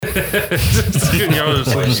Y'all are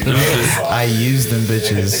so stupid. I use them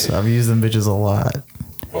bitches. I've used them bitches a lot.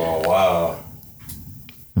 For a while.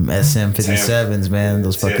 Them SM57s, man.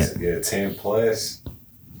 Those 10 plus.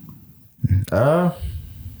 Oh.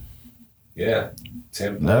 Yeah.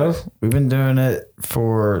 10 plus. No, we've been doing it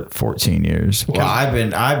for 14 years. Well, I've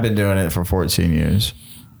been doing it for 14 years.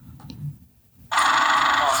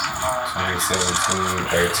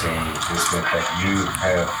 2017, 13. Just went back. You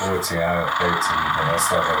had 14, I had 13, but I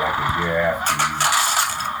started like a year after you.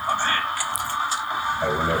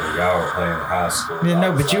 Like whenever y'all were playing in high school. Yeah,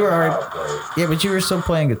 no, but you were already. Yeah, but you were still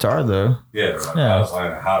playing guitar though. Yeah, I was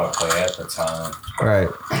learning how to play at the time. Right.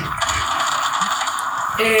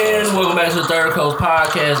 And welcome back to the Third Coast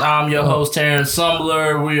Podcast. I'm your host, Terrence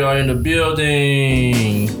Sumbler. We are in the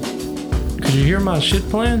building. Could you hear my shit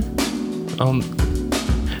playing?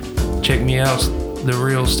 Check me out, The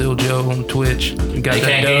Real Still Joe on Twitch. You got They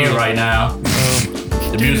can't hear you right now.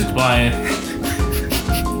 The music's playing.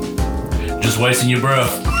 Just wasting your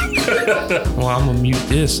breath. Well, I'm gonna mute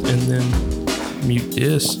this and then mute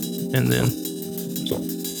this and then.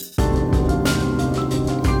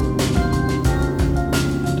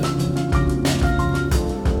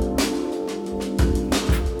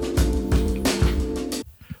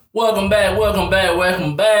 Welcome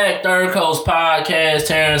back. Third Coast Podcast,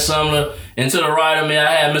 Terrence Sumner. And to the right of me,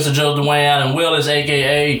 I have Mr. Joe Dwayne Allen Willis,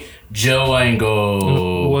 a.k.a. Joe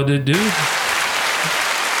Angle. What it do?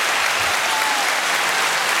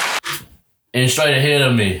 And straight ahead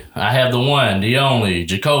of me, I have the one, the only,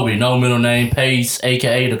 Jacoby, no middle name, Pace,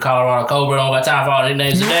 a.k.a. the Colorado Cobra. Don't got time for all these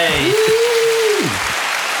names today.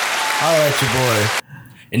 I'll let you, boy.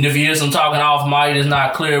 And if you hear some talking off mic, it's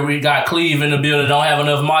not clear. We got Cleve in the building. Don't have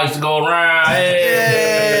enough mics to go around.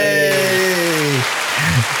 Hey!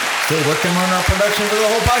 Still working on our production for the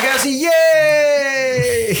whole podcast.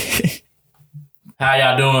 Yay! How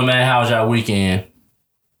y'all doing, man? How was y'all weekend?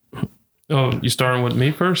 Oh, you starting with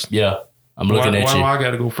me first? Yeah, I'm looking at you. Why I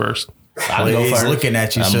gotta go first? I'll go He's first. looking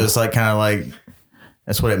at you, so it's like kind of like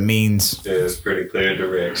that's what it means. There's pretty clear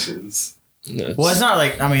directions. Well, it's not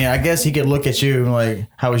like, I mean, I guess he could look at you and like,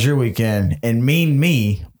 how was your weekend? And mean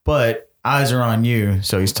me, but eyes are on you,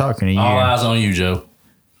 so he's talking to you. All eyes on you, Joe.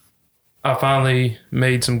 I finally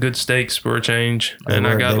made some good steaks for a change, and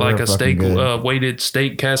I got they like were a steak fucking weighted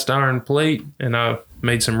steak cast iron plate, and I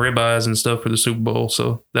made some ribeyes and stuff for the Super Bowl.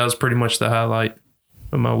 So that was pretty much the highlight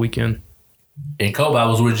of my weekend. And Kobe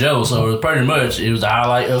was with Joe, so it was pretty much it was the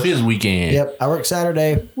highlight of his weekend. Yep, I work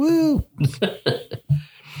Saturday. Woo!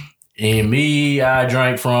 And me, I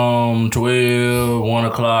drank from 12, 1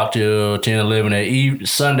 o'clock till 10, 11 at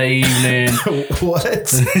Sunday evening. What?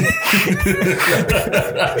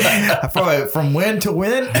 From when to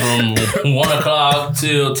when? From 1 o'clock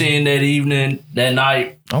till 10 that evening, that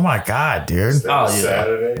night. Oh my God, dude. Oh, yeah.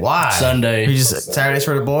 Saturday. Why? Sunday. You just Saturdays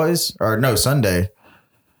for the boys? Or no, Sunday.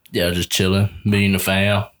 Yeah, just chilling, being the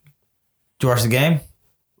fam. Did you watch the game?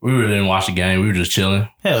 We really didn't watch the game. We were just chilling.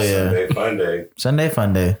 Hell yeah. Sunday fun day. Sunday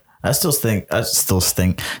fun day. I still think,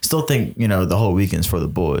 you know, the whole weekend's for the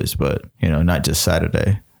boys, but, you know, not just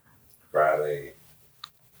Saturday. Friday.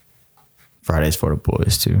 Friday's for the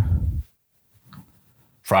boys, too.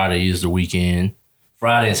 Friday is the weekend.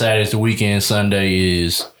 Friday and Saturday is the weekend. Sunday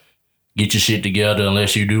is get your shit together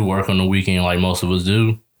unless you do work on the weekend like most of us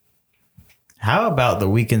do. How about the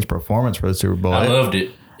weekend's performance for the Super Bowl? I loved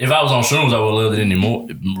it. If I was on shrooms, I would have loved it anymore.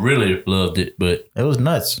 Really loved it, but It was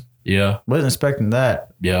nuts. yeah. Wasn't expecting that.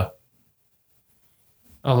 Yeah.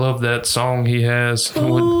 I love that song he has.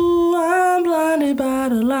 Ooh, I'm blinded by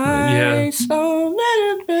the lights.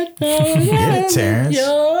 Yeah, Terrence.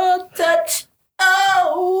 Your touch.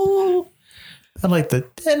 Oh. I like the.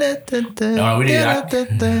 No, we did.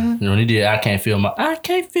 When he did, I can't feel my face.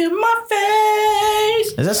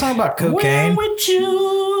 Is that song about cocaine? When with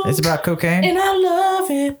you. It's about cocaine? And I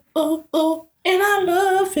love it. Oh, oh. And I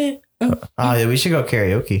love it. Oh, yeah, we should go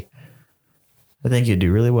karaoke. I think you'd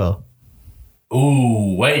do really well.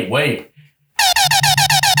 Ooh, wait. Oh,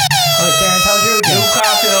 Terrence, how's your weekend?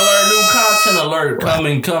 New content alert.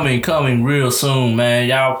 Coming real soon, man.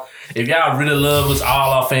 Y'all, if y'all really love us,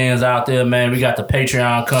 all our fans out there, man, we got the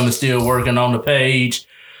Patreon coming, still working on the page.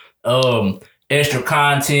 Extra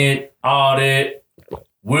content, all that.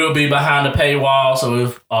 We'll be behind the paywall, so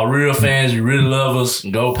if our real fans, you really love us,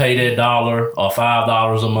 go pay that $1 or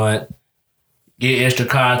 $5 a month. Get extra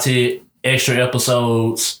content, extra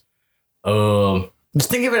episodes. Just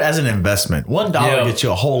think of it as an investment. $1 gets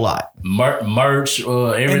you a whole lot. Merch.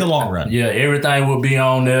 In the long run. Yeah, everything will be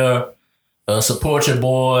on there. Support your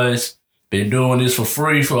boys. Been doing this for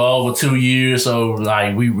free for over 2 years. So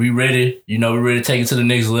like we ready, we ready to take it to the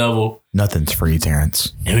next level. Nothing's free,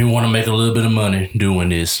 Terrence. And we want to make a little bit of money doing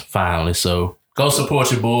this finally. So go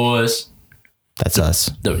support your boys. That's us.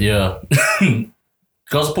 Yeah.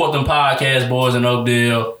 Go support them podcast boys in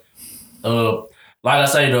Oakdale. Like I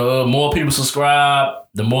say, the more people subscribe,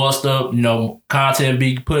 the more stuff, content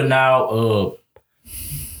be putting out.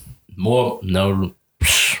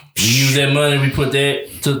 We use that money, we put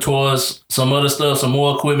that towards some other stuff, some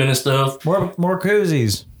more equipment and stuff. More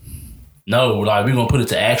koozies. No, like we're gonna put it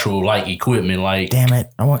to actual like equipment. Like, damn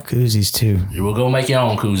it, I want koozies too. We'll go make your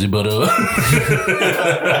own koozie, but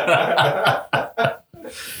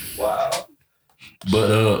Wow.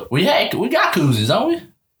 But we got koozies, don't we?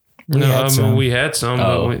 We had some,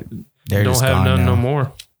 but we They're don't just have gone none now. no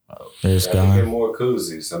more. They're just Gotta get gone. more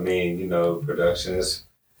koozies. I mean, production is,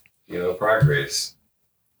 progress.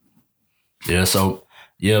 Yeah, so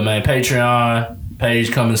man, Patreon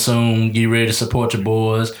page coming soon. Get ready to support your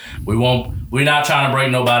boys. We're not trying to break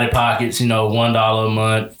nobody pockets, $1 a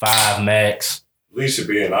month, $5 max. At least you're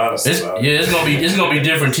being honest about it. Yeah, it's gonna be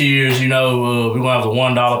different tiers, we're gonna have the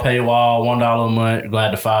 $1 paywall, $1 a month, we're gonna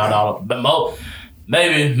have the $5, but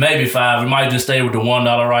maybe $5. We might just stay with the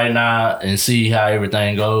 $1 right now and see how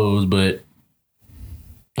everything goes, but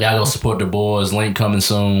y'all go support the boys. Link coming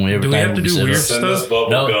soon. Everything Do we have to do set weird up. Send us stuff? bubble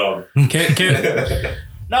No. gum. Can't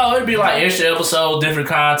No, it'd be like extra episodes, different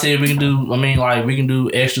content. We can do, we can do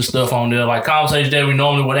extra stuff on there. Like conversations that we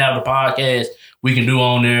normally would have the podcast, we can do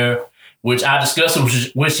on there, which I discussed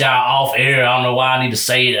it with y'all off air. I don't know why I need to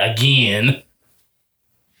say it again.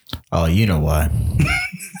 Oh, you know why.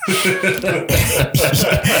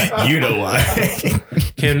 You know why.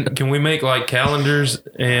 Can we make like calendars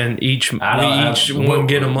and each one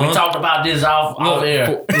get a month? We talked about this off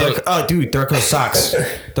air. Oh, dude, Thurko socks.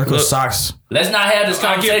 Thurko socks. Let's not have this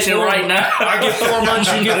conversation right now. I get 4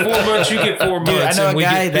 months. You get 4 months. You get 4 months. Dude, I know and a we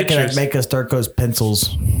guy get that can pictures. make us Thurko's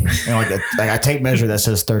pencils. And like I take measure that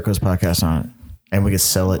says Thurko's podcast on it, and we can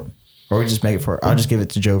sell it, or we just make it for. I'll just give it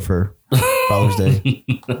to Joe for Father's Day.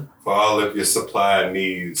 For all of your supply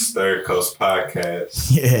needs, Third Coast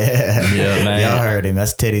Podcast. Yeah, man. Y'all heard him.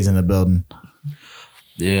 That's titties in the building.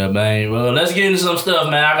 Yeah, man. Well, let's get into some stuff,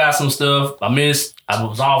 man. I got some stuff. I was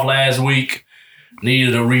off last week.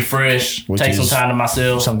 Needed a refresh. Which Take some is time to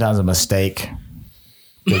myself. Sometimes a mistake.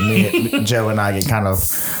 Joe and I get kind of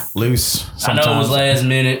loose. I know it was last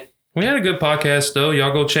minute. We had a good podcast though.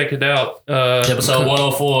 Y'all go check it out. Episode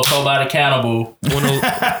 104, Cobot Accountable.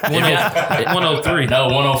 103. No,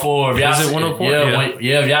 104. If y'all Is it 104?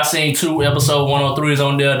 Yeah, if y'all seen 2 episode 103s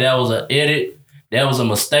on there, that was an edit. That was a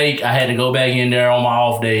mistake. I had to go back in there on my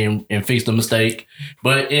off day and fix the mistake.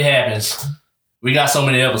 But it happens. We got so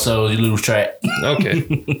many episodes, you lose track.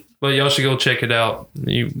 Okay. But y'all should go check it out.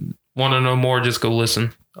 You want to know more, just go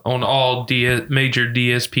listen on all major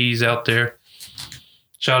DSPs out there.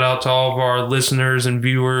 Shout out to all of our listeners and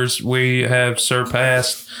viewers. We have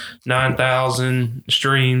surpassed 9,000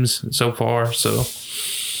 streams so far. So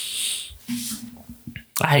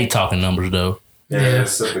I hate talking numbers, though. Yeah,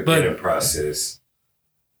 it's a beginning process.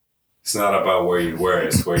 It's not about where you were,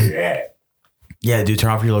 it's where you're at. Yeah, dude, turn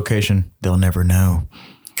off your location. They'll never know.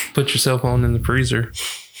 put your cell phone in the freezer.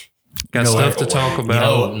 Got You know stuff what? to talk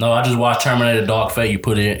about. No, I just watched Terminator Dark Fate. You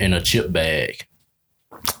put it in a chip bag.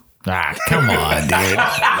 Ah, come on, dude.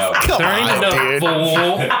 No. Come There ain't on, enough dude.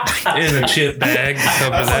 foil in a chip bag to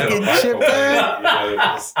cover that. Fucking chip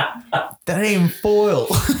bag? That ain't foil.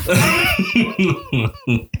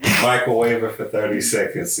 Microwave it for 30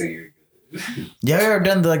 seconds and you're good. Y'all ever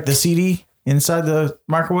done the CD inside the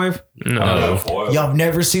microwave? No. Foil. Y'all have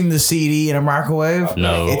never seen the CD in a microwave?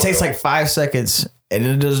 No. It takes like 5 seconds and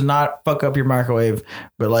it does not fuck up your microwave.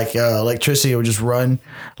 But electricity will just run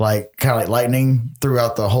kind of like lightning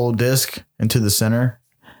throughout the whole disc into the center.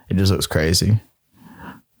 It just looks crazy.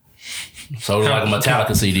 So like a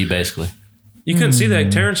Metallica CD, basically. You couldn't see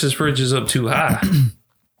that. Terrence's fridge is up too high.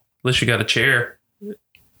 Unless you got a chair.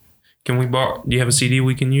 Can we borrow? Do you have a CD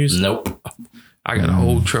we can use? Nope. I got a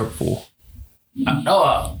whole truck full.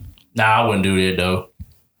 Nah, I wouldn't do that though.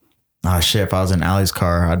 Oh shit, if I was in Allie's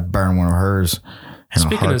car, I'd burn one of hers in a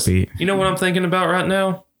Speaking heartbeat. of, you know what I'm thinking about right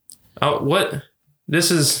now? What? This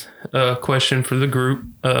is a question for the group.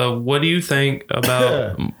 What do you think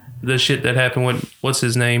about the shit that happened with, what's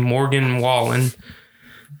his name? Morgan Wallen,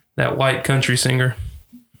 that white country singer.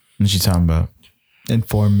 What's she talking about?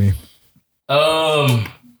 Inform me. Probably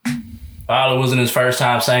wasn't his first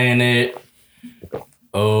time saying it.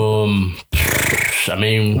 I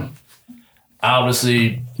mean,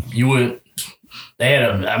 obviously you wouldn't. they had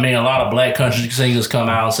a lot of black country singers come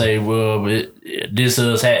out and say, well, it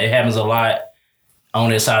happens a lot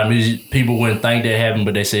on that side of music. People wouldn't think that happened,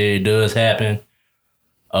 but they say it does happen.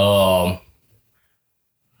 I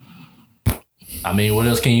mean, what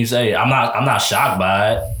else can you say? I'm not shocked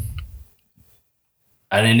by it.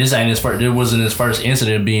 I mean, this wasn't his first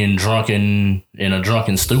incident being drunken in a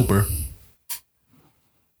drunken stupor.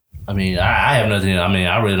 I mean, I have nothing. I mean,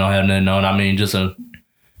 I really don't have nothing on. I mean, just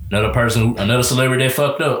another celebrity that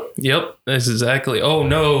fucked up. Yep, that's exactly. Oh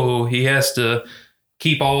no, he has to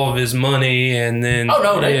keep all of his money, and then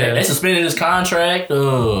they suspended his contract.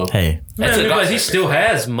 Hey, but he still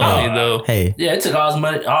has money though. Hey, yeah, it took all his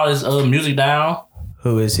money, all his music down.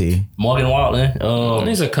 Who is he? Morgan Wallen.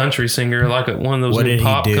 He's a country singer, like one of those new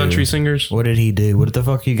pop country singers. What did he do? What the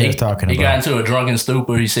fuck are you guys talking about? He got into a drunken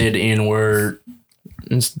stupor. He said the N-word.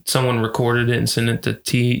 And someone recorded it and sent it to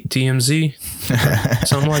TMZ,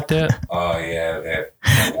 something like that. Oh yeah, that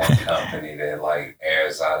one company that like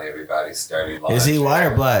airs out everybody's dirty lives. Is he white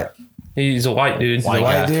or black? He's a white dude. White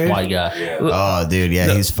guy. Yeah. Oh, dude,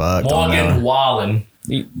 yeah, he's fucked. Morgan Wallen.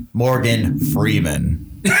 Morgan Freeman.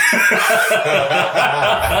 He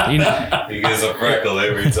gets a freckle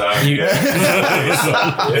every time. He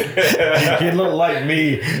look like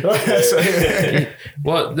me.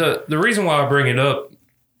 Well, the reason why I bring it up,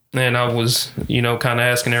 and I was, kind of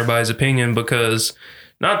asking everybody's opinion, because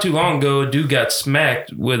not too long ago, a dude got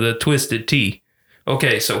smacked with a Twisted Tea.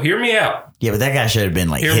 Okay, so hear me out. Yeah, but that guy should have been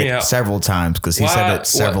hit several times because he said it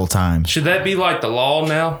several times. Should that be like the law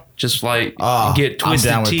now? Just get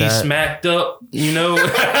Twisted Tea smacked up,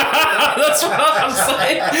 That's what I'm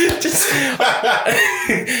saying.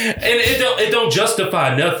 And it don't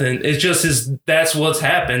justify nothing. It's just that's what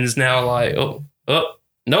happens now. Like,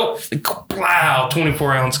 nope, wow,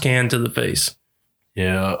 24-ounce can to the face.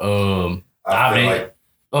 Yeah. I feel like.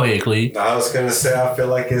 Go ahead, Cleve. I was gonna say I feel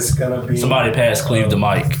like it's gonna be. Somebody pass Cleve the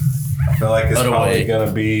mic. I feel like it's probably gonna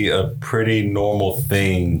be a pretty normal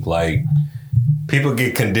thing. Like, people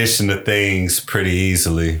get conditioned to things pretty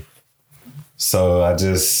easily. So I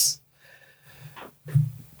just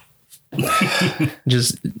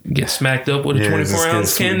get smacked up with a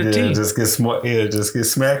 24-ounce can of tea. Just get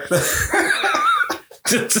smacked up.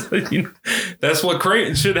 That's what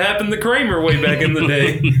should happen to Kramer way back in the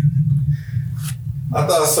day. I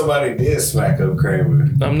thought somebody did smack up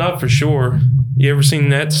Kramer. I'm not for sure. You ever seen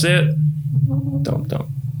that set? Don't.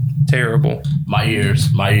 Terrible. My ears.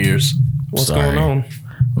 What's going on?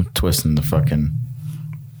 I'm twisting the fucking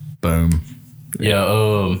boom. Yeah.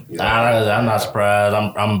 I'm not surprised.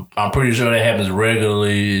 I'm pretty sure that happens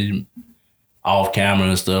regularly, off camera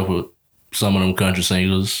and stuff with some of them country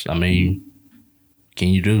singers. I mean, can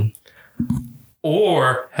you do?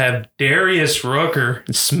 Or have Darius Rucker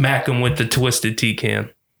smack him with the Twisted Tea can.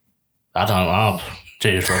 Darius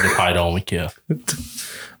Rucker probably don't care.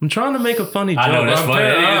 I'm trying to make a funny joke. I know, that's funny.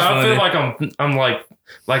 I feel like I'm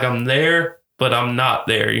like I'm there, but I'm not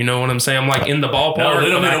there. You know what I'm saying? I'm like in the ballpark. No,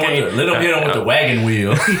 let him hit him with the wagon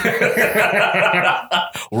wheel.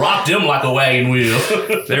 Rock them like a wagon wheel.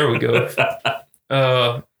 There we go.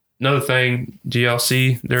 Another thing,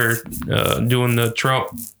 GLC, they're doing the Trump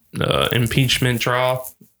impeachment trial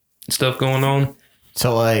stuff going on.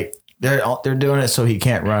 So they're doing it so he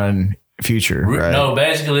can't run future, right? No,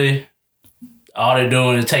 basically all they're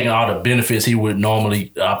doing is taking all the benefits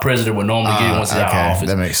our president would normally get once he's out of office.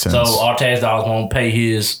 That makes sense. So our tax dollars won't pay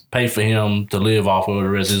for him to live off of the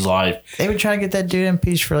rest of his life. They've been trying to get that dude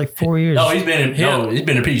impeached for like 4 years. No, he's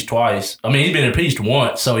been impeached twice. I mean, he's been impeached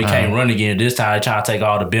once, so he can't run again. This time, they're trying to take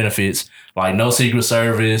all the benefits, like no Secret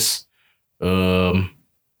Service. None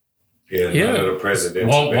of the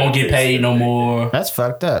presidential won't get paid no more. That's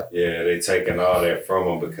fucked up. Yeah, they taking all that from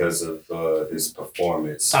him because of his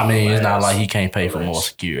performance. I mean, it's not like he can't pay for more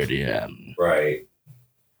security. Yeah. Right.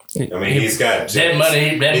 I mean, he's got jets. That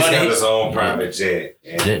money. He's got his own private jet.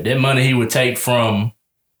 That money he would take from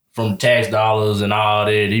tax dollars and all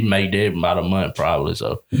that, he make that about a month probably.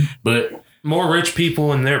 So, but more rich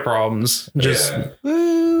people and their problems.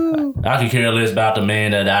 I could care less about the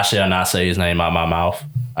man that I shall not say his name out my mouth.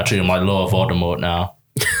 I treat him like Lord Voldemort now.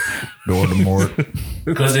 Voldemort.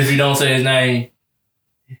 Because if you don't say his name,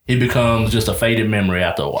 he becomes just a faded memory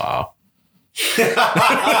after a while. Is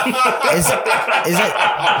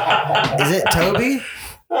it Toby?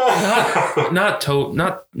 Not Toby.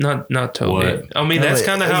 What? I mean, that's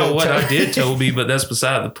kind of how I did Toby, but that's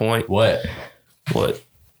beside the point. What?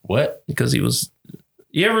 Because he was.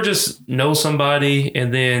 You ever just know somebody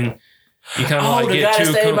and then You kind of like the get guy that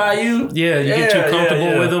too stayed by you. Yeah, you get too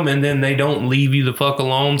comfortable with them, and then they don't leave you the fuck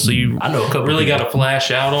alone. So you I know a couple really got people. to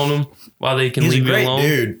flash out on them while they can He's leave a great you alone.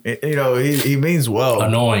 dude. You know, he means well.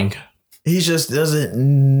 Annoying. He just doesn't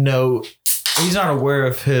know. He's not aware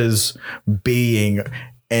of his being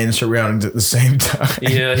and surroundings at the same time.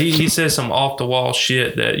 Yeah, he says some off the wall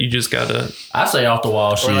shit that you just gotta. I say off the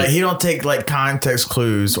wall Or shit. like he don't take like context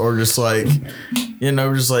clues or just like, you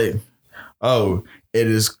know, just like, oh, it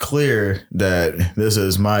is clear that this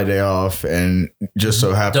is my day off and just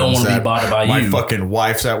so happens Don't wanna be that bothered by my you. fucking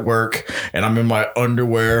wife's at work and I'm in my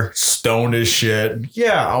underwear, stoned as shit.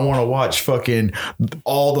 Yeah, I want to watch fucking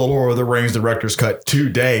all the Lord of the Rings director's cut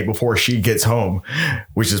today before she gets home,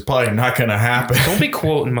 which is probably not going to happen. Don't be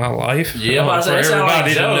quoting my life. Yeah, but for that sound like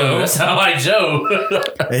everybody to Joe. know. That sound like Joe.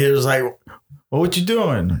 And he was like, well, what you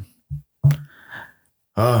doing?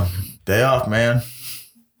 Day off, man.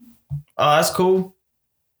 Oh, that's cool.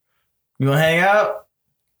 You want to hang out?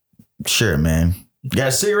 Sure, man. You got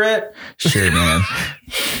a cigarette? Sure, man.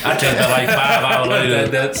 I took that like 5 hours later.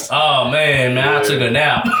 That's Oh man, I took a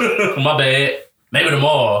nap. My bad. Maybe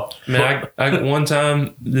tomorrow. man. I one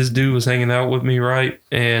time this dude was hanging out with me, right,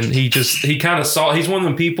 and he kind of saw. He's one of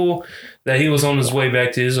them people that he was on his way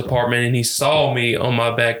back to his apartment and he saw me on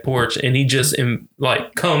my back porch and he just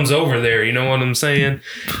like comes over there. You know what I'm saying?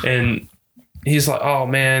 And he's like, "Oh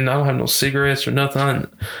man, I don't have no cigarettes or nothing."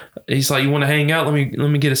 He's like, "You want to hang out? Let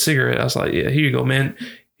me get a cigarette." I was like, "Yeah, here you go, man.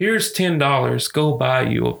 Here's $10. Go buy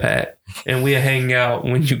you a pack, and we hang out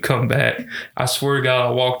when you come back." I swear to God,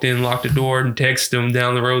 I walked in, locked the door, and texted him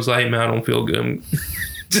down the road. I was like, "Hey, man, I don't feel good."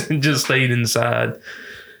 Just stayed inside.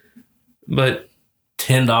 But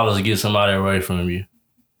 $10 to get somebody away from you.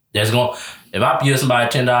 That's going. If I give somebody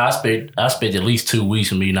 $10, I spent at least 2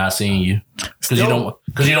 weeks of me not seeing you because you don't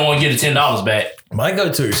want to get the $10 back. My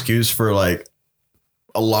go-to excuse for like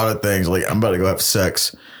a lot of things, like I'm about to go have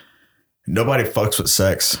sex. Nobody fucks with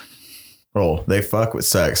sex. Oh, they fuck with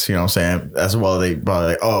sex. You know what I'm saying? That's why they probably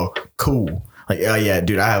like, oh, cool. Like, oh yeah,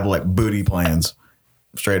 dude, I have like booty plans.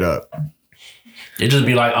 Straight up. It just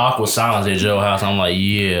be like awkward silence at Joe's house. I'm like,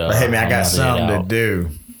 yeah. Like, hey man, I got I'm something gonna to head out. do.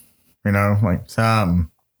 You know, like something.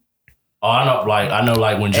 Oh, I know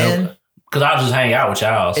like when Joe, And because I just hang out with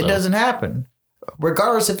y'all. So. it doesn't happen.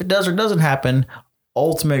 Regardless if it does or doesn't happen,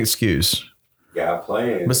 ultimate excuse. Got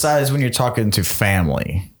plans. Besides when you're talking to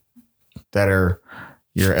family that are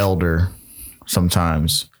your elder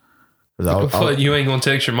sometimes. 'Cause but you ain't gonna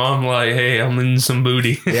text your mom like, "Hey, I'm in some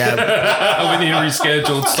booty." yeah, We need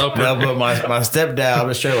rescheduled supper. no, but my stepdad, I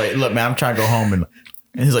was straight like, look, man, I'm trying to go home and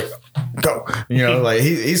he's like, go. You know, like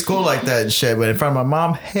he's cool like that and shit. But in front of my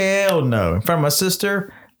mom, hell no. In front of my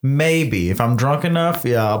sister, maybe. If I'm drunk enough,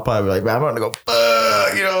 yeah, I'll probably be like, man, I'm gonna go,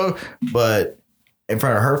 you know. But in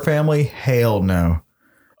front of her family, hell no.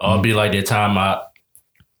 Or it'd be like that time I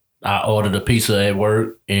ordered a pizza at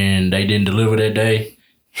work and they didn't deliver that day.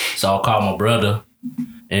 So I called my brother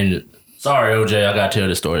and sorry, OJ, I gotta tell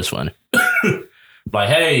this story. It's funny. Like,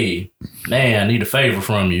 hey, man, I need a favor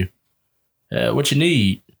from you. What you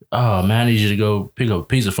need? Oh man, I need you to go pick up a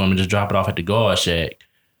pizza for me. Just drop it off at the guard shack.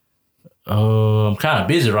 I'm kind of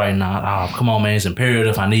busy right now. Oh, come on, man, it's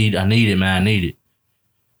imperative. I need it, man. I need it.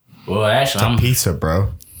 Well, actually, I'm Pizza,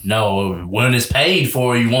 bro. no, when it's paid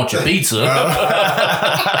for, you want your pizza.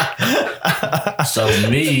 So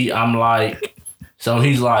I'm like, so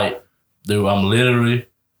he's like, dude, I'm literally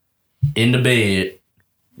in the bed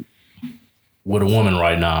with a woman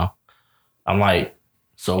right now. I'm like,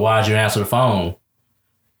 so why'd you answer the phone?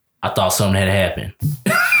 I thought something had happened.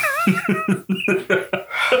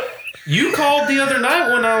 You called the other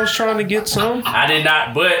night when I was trying to get some. I did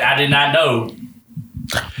not know.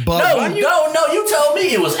 But No, you told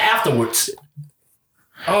me it was afterwards.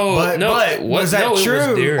 Oh, But no. was that no, it was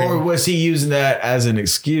true, during. or was he using that as an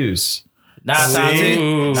excuse? Nine times out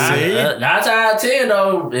of Ooh. 10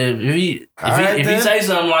 though. If he say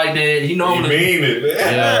something like that, he He normally mean it.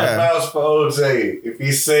 Yeah. Vouch for OJ. If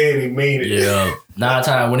he say it, he mean it. yeah. 9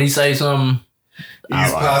 times when he say something,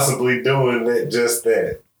 He's possibly doing just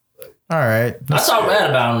that. All right. I talk bad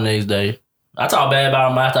about him the next day. I talk bad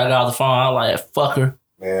about him after I got off the phone. I was like, fucker.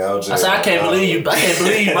 Man, OJ. I said, I can't believe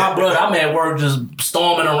my brother. I'm at work just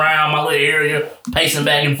storming around my little area, pacing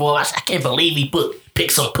back and forth. I said, I can't believe he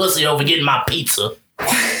picked some pussy over getting my pizza.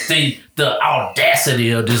 The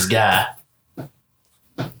audacity of this guy.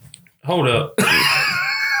 Hold up.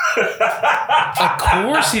 Of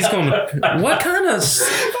course he's gonna. What kind of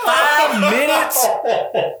 5 minutes?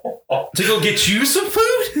 to go get you some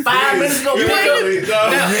food? 5 minutes to go pick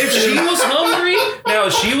up. Now, if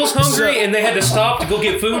she was hungry, and they had to stop to go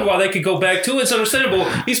get food while they could go back to it, it's understandable.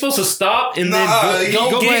 He's supposed to stop and then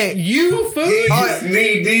go get you food. He's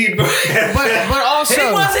knee deep. But also,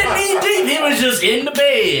 He wasn't knee deep. He was just in the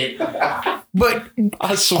bed. but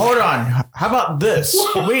hold on. How about this?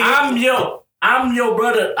 I'm your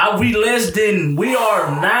brother. We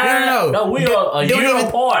are 9. No, we are a year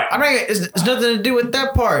apart. I'm not. It's nothing to do with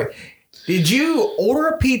that part. Did you order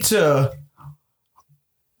a pizza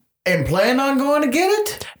and plan on going to get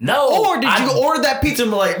it? No. Or did you order that pizza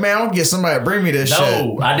and be like, man, I'll get somebody to bring me this shit?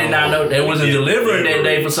 No, I did not know. They wasn't delivering that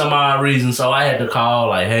day for some odd reason, so I had to call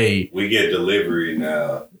like, hey. We get delivery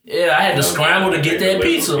now. Yeah, I had to scramble to get that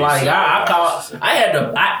pizza. Like, I called.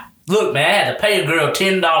 Look, man, I had to pay a girl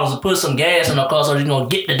 $10 to put some gas in her car so she's going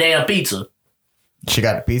to get the damn pizza. She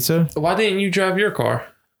got the pizza? Why didn't you drive your car?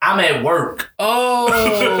 I'm at work. Oh.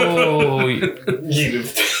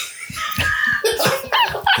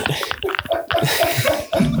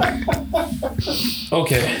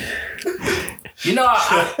 Okay. You know,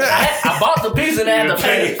 I bought the pizza and I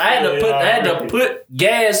had to put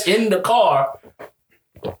gas in the car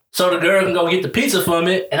so the girl can go get the pizza from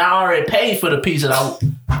it, and I already paid for the pizza.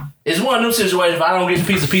 It's one of them situations. If I don't get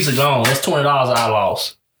the pizza gone. That's $20 I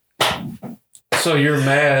lost. So you're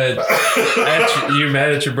mad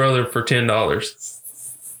at your brother for $10,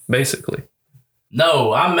 basically.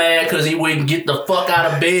 No, I'm mad because he wouldn't get the fuck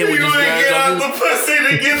out of bed. You wouldn't get out the pussy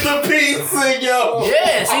to get the pizza, yo.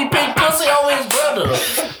 Yes, he picked pussy over his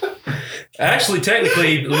brother. Actually,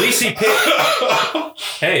 technically, at least he picked.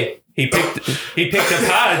 Hey, he picked a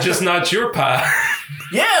pie, just not your pie.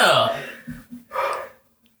 Yeah.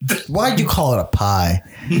 Why'd you call it a pie?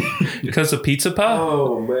 Because of pizza pie.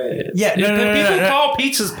 Oh man. Yeah, People call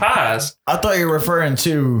pizzas pies. I thought you were referring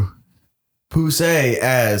to pussy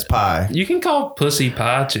as pie. You can call pussy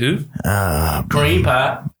pie too. Cream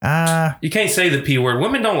pie. You can't say the P word.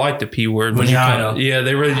 Women don't like the P word. Vagina. Yeah,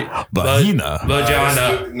 they really. Vagina.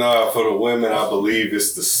 Vagina. No, for the women, I believe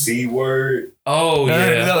it's the C word. Oh,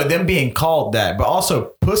 yeah. No, them being called that. But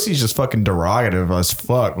also, pussy's just fucking derogative as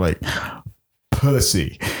fuck. Like,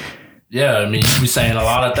 pussy. Yeah, I mean, you be saying a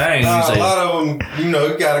lot of things. A lot of them,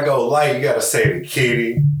 you gotta go light. You gotta say the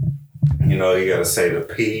kitty. You gotta say the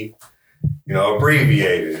P.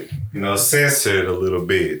 Abbreviated. Censor it a little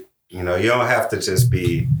bit. You don't have to just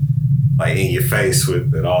be like in your face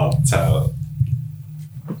with it all the time.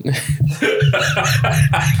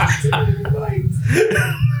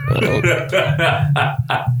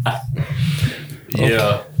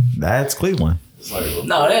 Yeah. That's Cleveland.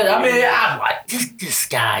 No, I'm like, this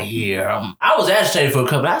guy here. I was agitated for a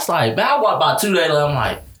couple. I was like, man, I walked about 2 days later. I'm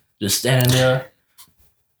like, just standing there.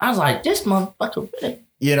 I was like, this motherfucker really.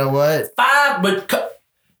 You know what? 5, but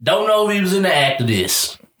don't know if he was in the act of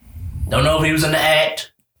this. Don't know if he was in the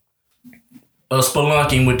act of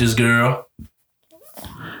spelunking with this girl.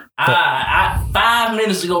 I 5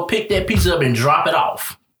 minutes to go pick that pizza up and drop it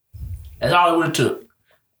off. That's all it would have took.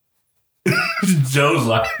 Joe's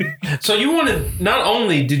like, so you wanted, not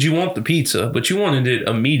only did you want the pizza, but you wanted it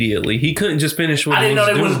immediately. He couldn't just finish what I he didn't was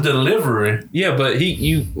know they doing. was delivering. Yeah, but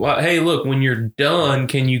hey, look, when you're done,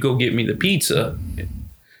 can you go get me the pizza?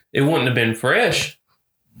 It wouldn't have been fresh.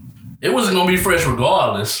 It wasn't going to be fresh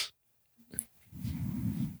regardless.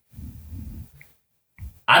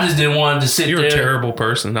 I just didn't want to sit You're there. a terrible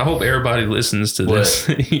person. I hope everybody listens to this.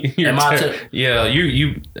 Am I yeah,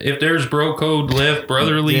 you. If there's bro code left,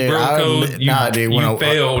 brotherly bro code, you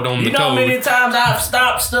failed on the code. You know how many times I've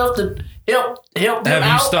stopped stuff to help them Have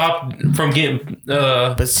out? you stopped from getting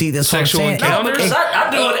But see, that's sexual what I'm saying. encounters? No, because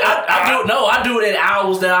I do it at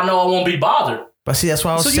hours that I know I won't be bothered. But see, that's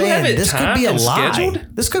what I was So you have saying. it This could be a timed and lie.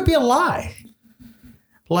 scheduled? This could be a lie.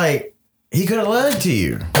 Like, he could have lied to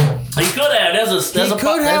you. He could have. There's He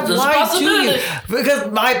could have there's a lied to you. possibility. Because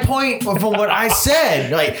my point from what I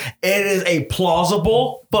said, like, it is a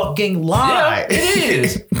plausible fucking lie. Yeah, it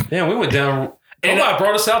is. Damn, we went down. Nobody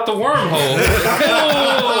brought us out the wormhole.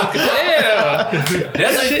 Oh, yeah.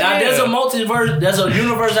 There's a multiverse. There's a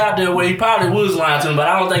universe out there where he probably was lying to him, but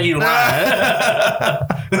I don't think he was lying.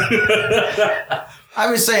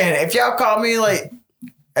 I'm just saying, if y'all call me like,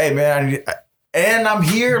 hey man, and I'm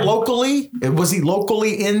here locally, was he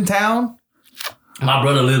locally in town? My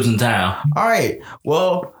brother lives in town. All right,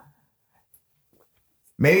 well,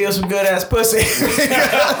 maybe it was some good ass pussy. But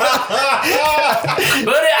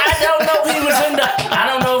I don't know if he was in the. I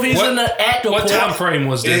don't know if he's in the act of What time frame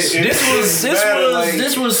was this?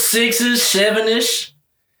 This was 6ish, 7ish.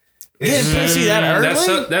 Getting pussy that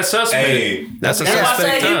early? That's suspect. Hey, That's a That's why I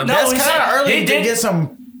suspect say he- time. no, That's he kind said- of early he to did- get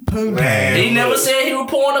some poon Man. pain. He never said he was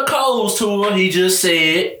pouring the coals to her. He just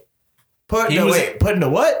said Putting he the was- wait, putting the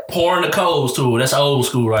what? pouring the coals to her. That's old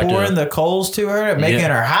school right Pouring there. the coals to her and making Yeah.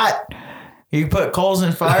 her hot. You put coals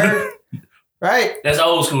in fire, right? That's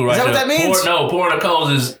old school right Is that there. what that means? Pouring the coals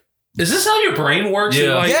is Is this how your brain works? Yeah.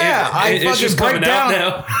 You're like, Yeah, I it's fucking just break coming out down.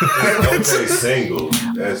 now. Is OJ single?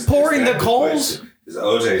 Pouring the that coals? question? Is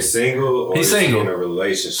OJ single or He's is he single. in a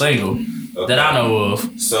relationship? single Okay. that I know of.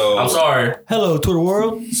 So I'm sorry. Hello to the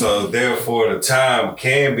world. So therefore, the time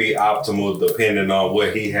can be optimal depending on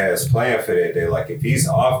what he has planned for that day. Like if he's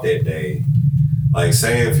off that day, like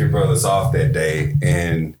say if your brother's off that day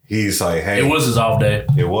and he's like, hey, It was his off day.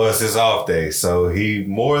 it was his off day, so he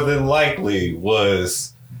more than likely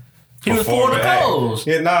was. He was pouring the performing acts. coals.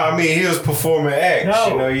 Yeah, no, I mean he was performing acts.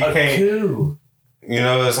 You know, you can't. coup. You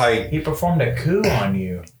know, it's like He performed a coup on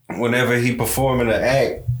you. whenever he performing an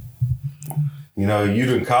act, you know, you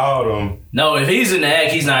done called him, No, if he's in the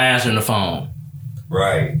act, he's not answering the phone.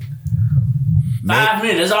 right? 5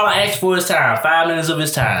 minutes. That's all I asked for his time. 5 minutes of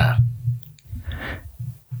his time.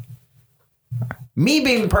 Me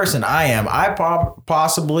being the person I am, I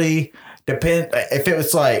possibly depend if it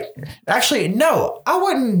was like actually no, I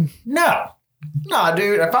wouldn't. No,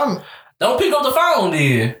 dude. If I'm Don't pick up the phone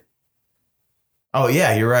then. oh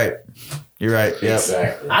yeah, you're right. You're right. Yep.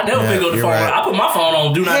 Exactly. I never Yeah, pick up the you're phone. right. I put my phone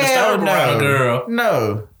on do not Hell disturb around a girl.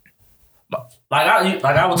 No. Like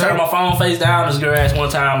I would turn my phone face down. This girl asked one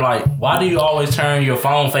time, like, why do you always turn your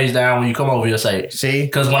phone face down when you come over here? Say, See,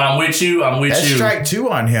 because when I'm with you, I'm with that's you. strike 2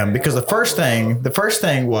 on him because the first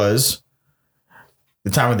thing was the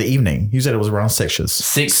time of the evening. You said it was around 6ish.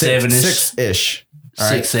 6, 7-ish. 6-ish.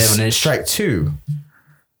 6, 7-ish. Strike 2.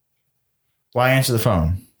 Why answer the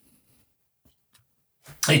phone?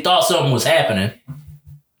 He thought something was happening.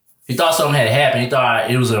 He thought something had happened. He thought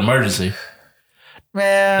it was an emergency.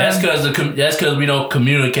 Man, That's because we don't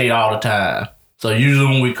communicate all the time. So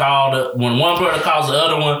usually when when one brother calls the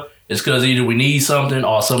other one, it's because either we need something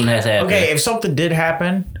or something has happened. okay. If something did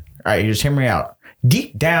happen, all right, you just hear me out.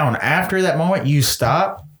 Deep down, after that moment, you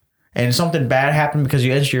stop, and something bad happened because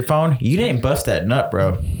you answered your phone. You didn't bust that nut,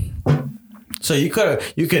 bro. So you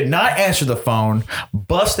could not answer the phone,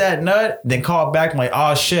 bust that nut, then call back and like,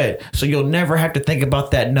 oh shit. So you'll never have to think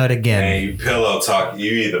about that nut again. And you pillow talk.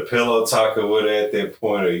 You either pillow talking with her at that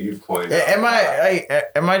point or you point. Am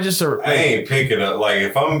I just a? I ain't picking up. Like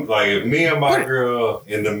if me and my girl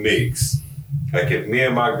in the mix, like if me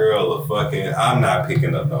and my girl are fucking, I'm not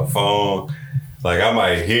picking up no phone. Like I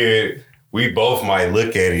might hear it. We both might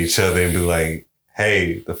look at each other and be like,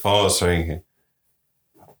 "Hey, the phone's ringing.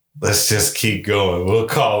 Let's just keep going. We'll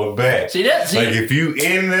call it back." See that? Like if you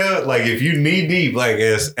in there, like if you knee deep, like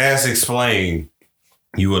as explained,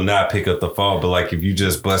 you will not pick up the phone. But like if you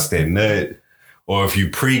just bust that nut, or if you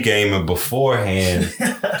pre-gaming beforehand,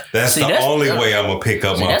 that's the only way I'm gonna pick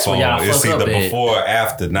up my that's where phone. y'all It's fuck either up at. before or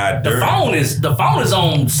after, not The during. phone is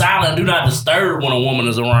on silent, do not disturb when a woman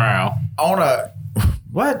is around. On a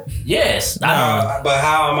what? Yes. But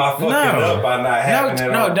how am I fucking up by not having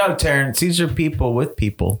it on? No, Terrence. These are people with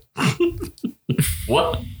people.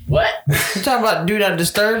 What? You talking about do not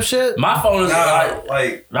disturb shit? My phone is Nah,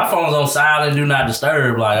 like my phone's on silent, do not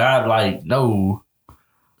disturb. No.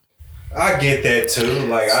 I get that too.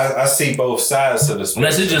 Like I see both sides to the spectrum.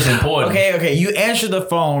 Unless it's just important. Okay. You answer the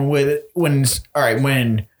phone when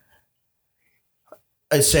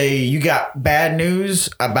let's say you got bad news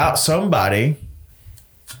about somebody,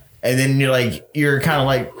 and then you're kind of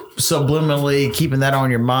like subliminally keeping that on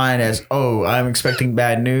your mind as, oh, I'm expecting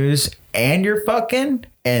bad news, and you're fucking,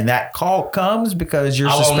 and that call comes because you're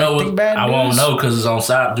suspecting bad news. I won't know because it's on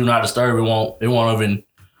silent, do not disturb. It won't even.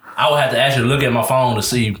 I would have to actually look at my phone to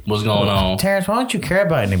see what's going on. Terrence, why don't you care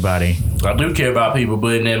about anybody? I do care about people,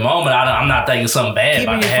 but in that moment, I'm not thinking something bad Keeping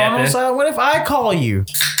about to your phone on happen. silent. What if I call you?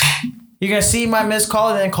 You're gonna see my missed call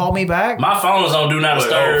and then call me back? My phone is on do not Like,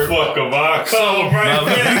 disturb. oh, fuck am I calling right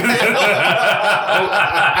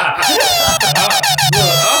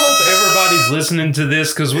I hope everybody's listening to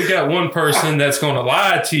this because we got one person that's going to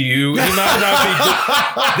lie to you. He might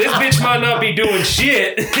not be. This bitch might not be doing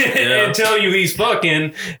shit and tell you he's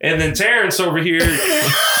fucking, and then Terrence over here,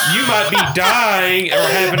 you might be dying or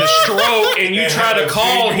having a stroke, and you try to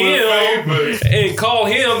call him,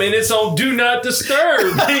 and it's on do not disturb.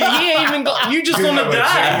 He ain't even. You just gonna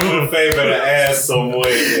die. Do a favor to ask someone,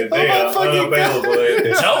 and they my fucking available at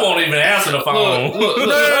this. Joe won't even answer the phone.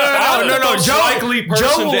 No. Most Joe, likely person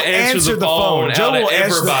Joe will to answer the phone Joe out of will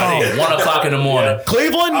answer the everybody. phone. 1 o'clock in the morning.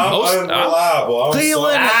 Cleveland. I'm unreliable. I'm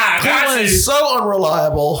Cleveland, got Cleveland you. is so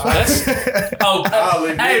unreliable. Oh, I'll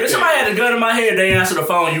admit hey, if somebody had a gun in my head, they answer the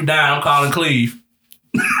phone, you die, I'm calling Cleve.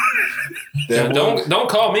 Don't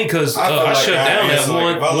call me because I feel I like shut down it's at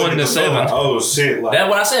like, if I look 1 at to the phone, 7. like, oh shit! Like, That's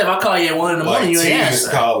what I said. If I call you at 1 in the morning, like you ain't T is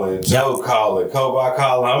answer. calling, Joe calling, Kobe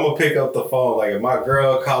calling. I'm gonna pick up the phone. Like if my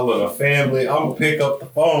girl calling a family, I'm gonna pick up the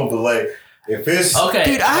phone. But like if it's Okay.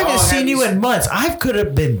 Dude, I haven't seen you in months. I could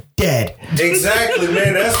have been dead. exactly,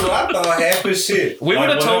 man. That's what I thought happened. Shit, We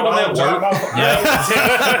would've told him at work.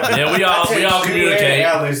 Yeah, we all communicate.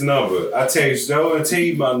 Allie's number. I text Joe and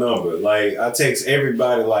T my number. Like I text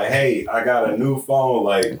everybody. Like, hey, I got a new phone.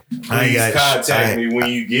 Like, please contact me when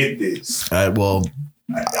you get this. I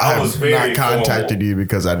was very formal. you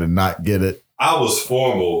because I did not get it. I was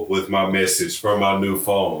formal with my message for my new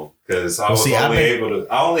phone because I was I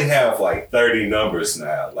only have like 30 numbers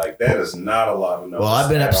now. Like that is not a lot of numbers. Well, I've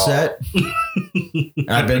been upset.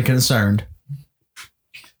 I've been concerned.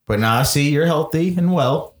 But now I see you're healthy and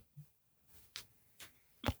well.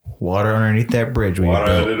 Water underneath that bridge.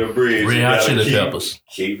 Water under the bridge. Red You hot gotta chili peppers.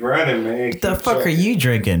 Keep running, man. What the fuck are you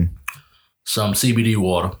drinking? Some CBD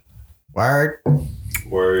water. Word.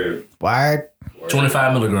 Word.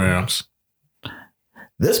 25 milligrams.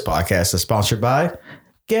 This podcast is sponsored by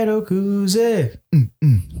Ghetto Koozie.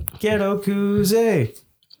 Ghetto Koozie.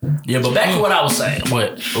 Yeah, but back to what I was saying.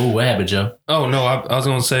 What happened, Joe? Oh no, I was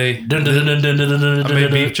gonna say Dun, dun, dun, dun, dun, dun, dun, I dun, made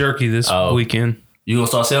dun. beef jerky this weekend. You gonna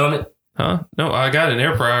start selling it? Huh? No, I got an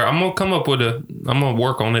air fryer. I'm gonna come up with I'm gonna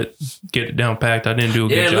work on it, get it down packed. I didn't do a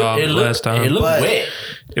good job last time. It looked wet.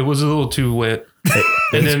 It was a little too wet.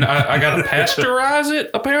 And then I got to pasteurize it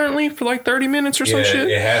apparently for like 30 minutes or some shit.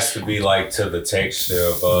 It has to be like to the texture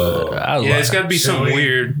of it's got to be something chewy.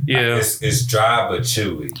 weird. Yeah, it's dry but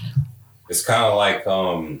chewy. It's kind of like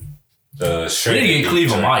the shrimp. We need to get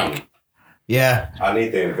Cleve a mic. Yeah. I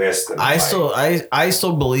need to invest in. I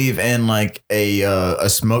still believe in like a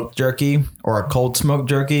smoked jerky or a cold smoked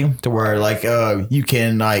jerky to where like you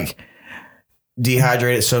can like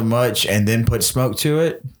dehydrate it so much and then put smoke to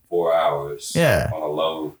it. 4 hours. Yeah. On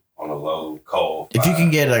a low coal. If you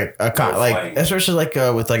can get like flame. especially like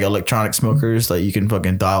with like electronic smokers, like you can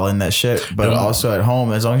fucking dial in that shit. But also at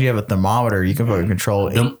home, as long as you have a thermometer, you can fucking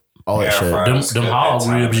control all that shit. Them hog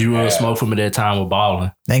ribs you smoked from at that time were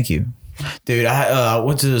balling. Thank you. Dude, I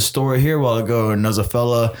went to the store here a while ago and there's a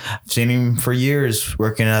fella, I've seen him for years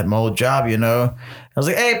working at my old job, you know. I was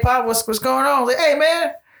like, hey, Pop, what's going on? I was like, hey,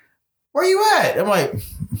 man, where you at? I'm like,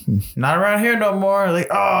 not around here no more. Like,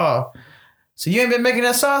 oh, so you ain't been making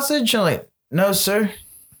that sausage? I'm like, no, sir.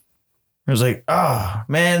 I was like, oh,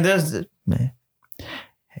 man, man,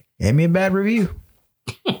 gave me a bad review.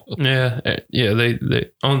 yeah.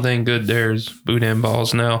 They only thing good there is boudin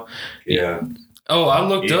balls now. Yeah. Oh, I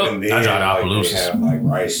looked up. Then, I tried like, Appaloosas. they have like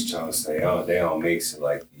rice chunks. They don't mix it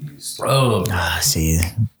like these. Oh, See,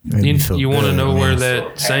 You want to know where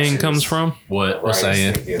that saying comes from? what's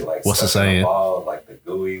saying? What's the saying? Ball, like the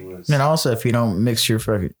gooey ones. And also, if you don't mix your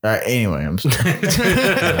fucking... anyway, I'm sorry.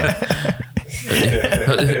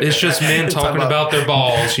 It's just men talking about their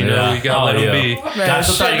balls. You know, Yeah. you gotta let them be. Man,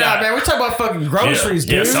 shut up, man. We're talking about fucking groceries,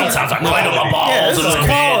 Yeah, dude. sometimes I cradle my balls Yeah, a this is little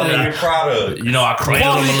quality. bit. Be proud of it. You know, I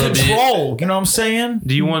cradle them a Quality little bit. control. You know what I'm saying?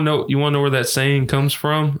 Do you want to know? You want to know where that saying comes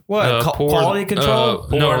from? What? Quality control?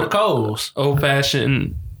 Pour No, the coals.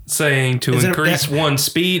 old-fashioned saying to Is it- increase one's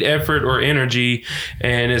speed, effort, or energy,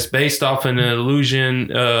 and it's based off an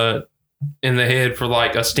illusion in the head for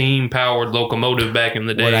like a steam-powered locomotive back in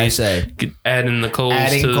the day. What'd I say? Adding the coals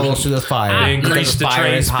Adding to coals to the fire. increase Because the fire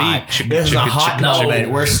train is hot. speed. This is a hot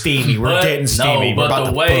moment. We're steamy. We're getting steamy. We're about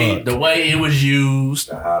the to way fuck. the way it was used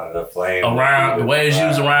The hotter the flame. around, the way it's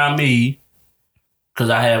used around me,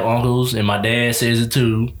 because I have uncles and my dad says it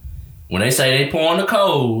too. When they say they pouring the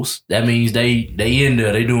coals, that means they in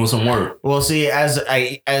there, they doing some work. Well, see, as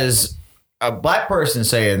a black person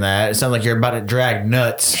saying that, it sounds like you're about to drag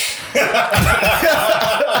nuts.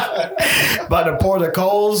 About to pour the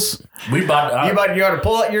coals. We about You ought to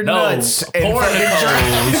pull out your nuts and pouring the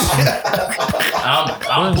fucking drag. coals.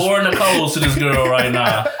 I'm pouring the coals to this girl right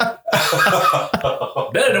now.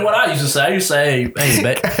 Better than what I used to say. I used to say,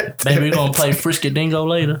 hey, baby, we gonna play Frisky Dingo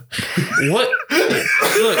later. What?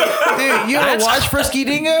 Look, Dude, you ever watch Frisky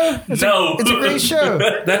Dingo? It's a great show.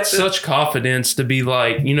 that's such confidence to be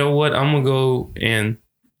like, you know what? I'm gonna go and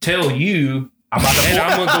tell you I'm about to and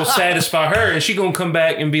I'm gonna go satisfy her, and she gonna come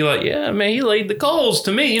back and be like, "Yeah, man, he laid the coals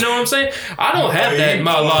to me." You know what I'm saying? I don't have that in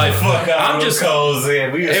my life. I'm just coals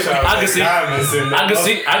in. We just trying to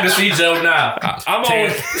I can see Joe now. I'm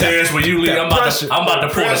always Terrence, when you leave, I'm about to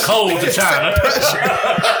pull the coals to China.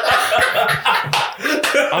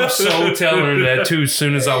 I'm so telling her that too. As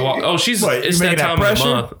soon as I walk, it's that time of the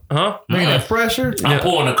month, huh? Making that pressure. I'm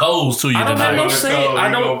pouring the coals to you I don't have tonight. no saying. I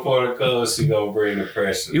don't. Gonna pour the coals. She gonna bring the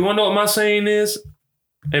pressure. You want to know what my saying is?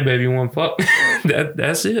 Hey, baby, you want to fuck?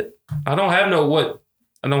 That's it. I don't have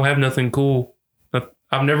nothing cool.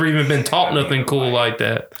 I've never even been taught nothing cool like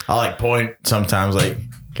that. I like point sometimes. Like,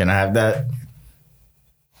 can I have that,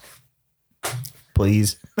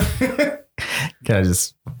 please? Can I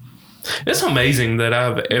just? It's amazing that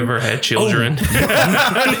I've ever had children.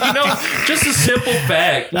 Just a simple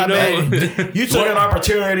fact. You took an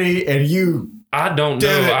opportunity and you. I don't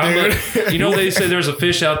know. They say there's a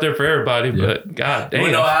fish out there for everybody, but god damn.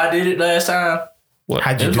 You know how I did it last time? What?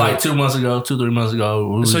 How'd It you was do like it? 2 months ago, 3 months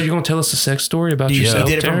ago. So you're gonna tell us a sex story about You yourself?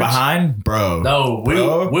 did it from Terrence? behind, bro. No, we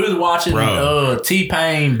was watching Bro.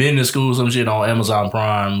 T-Pain Business School, some shit on Amazon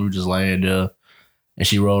Prime. We were just laying there, and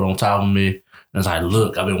she rolled on top of me. And it's like,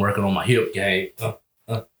 look, I've been working on my hip game.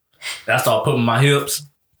 I start putting my hips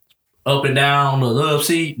up and down the love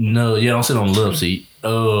seat. No, you don't sit on the love seat.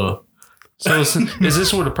 So is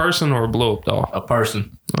this with a person or a blow up doll? A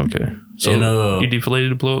person. Okay. So And, you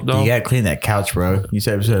deflated a blow up doll? You gotta clean that couch, bro. You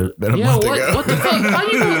said it was been a Yeah, month ago. what the fuck?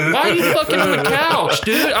 Why are you fucking on the couch,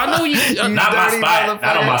 dude? I know you. Not my spot.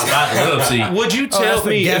 Not on my spot. The love seat. Would you tell that's the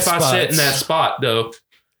me if guest I sat in spots. that spot though?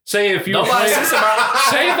 Say if you were Nobody playing, sits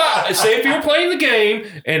about. say if you were playing the game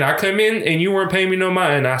and I come in and you weren't paying me no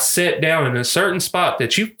mind and I sat down in a certain spot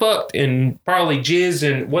that you fucked and probably jizz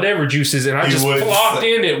and whatever juices and I You just wouldn't flopped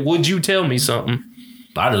say- in it, would you tell me something?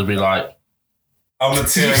 I just be like, I'm gonna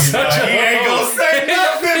tell you, such he a ain't hoe. gonna say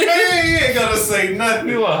nothing, man. He ain't gonna say nothing.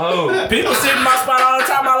 You a hoe. people sit in my spot all the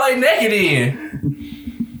time. I lay naked in.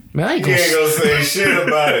 Man, I ain't He ain't gonna, gonna say shit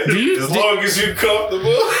about it. you- as long as you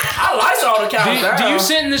comfortable. I like all the couch. do you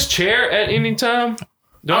sit in this chair at any time?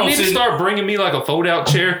 Do I don't need to sit- start bringing me like a fold out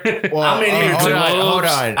chair? Well, I'm in here hold too. on, hold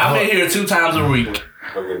on. I've been here 2 times a week.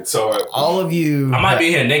 Fucking sorry. All of you I might be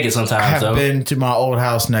here naked sometimes have though. been to my old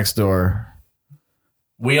house next door.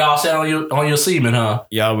 We all sat on your semen, huh?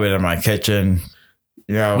 Y'all been in my kitchen.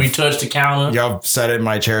 We touched the counter. Y'all sat in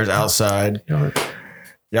my chairs outside.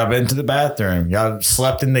 Y'all been to the bathroom. Y'all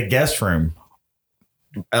slept in the guest room.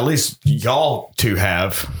 At least y'all two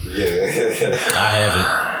have. Yeah. I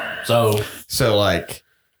haven't. So like,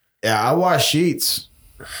 yeah, I wash sheets.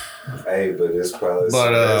 Hey, but it's probably.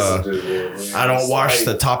 But, I don't wash Like,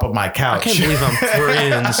 the top of my I couch. can't believe I'm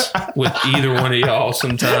friends with either one of y'all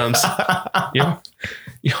sometimes. Y'all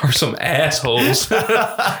are some assholes.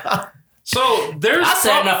 So there's I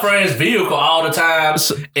sat in my friend's vehicle all the time,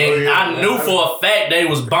 and I knew for a fact they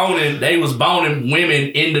was boning women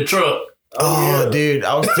in the truck. Oh, dude,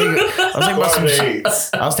 I was thinking about some shit.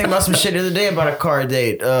 I was thinking about some shit the other day about a car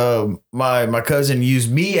date. My cousin used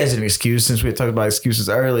me as an excuse, since we had talked about excuses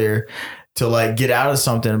earlier, to like get out of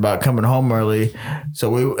something about coming home early.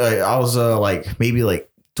 So I was like maybe like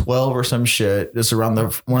 12 or some shit. This around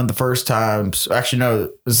one of the first times. Actually, no,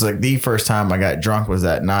 this is like the first time I got drunk was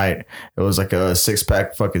that night. It was like a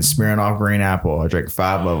 6-pack fucking Smirnoff Green Apple. I drank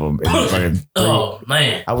 5 of them. And fucking Oh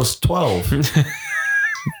man, I was 12.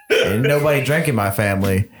 And nobody drank in my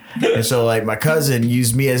family. And so like my cousin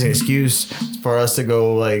used me as an excuse for us to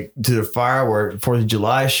go like to the firework 4th of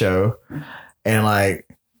July show, and like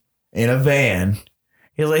in a van.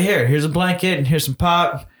 He's like, here's a blanket and here's some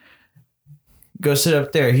pop. Go sit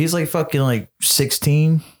up there. He's like fucking like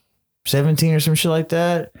 16, 17 or some shit like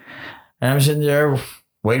that. And I'm sitting there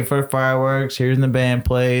waiting for the fireworks. Here's the band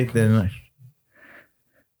play. Then like,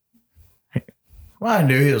 well, I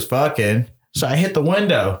knew he was fucking. So I hit the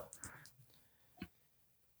window.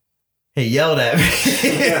 He yelled at me.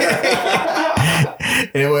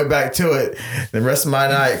 And it went back to it. The rest of my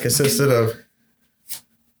night consisted of,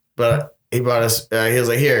 but he bought us, he was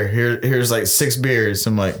like, here's like 6 beers.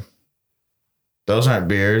 I'm like, those aren't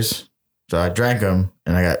beers. So I drank them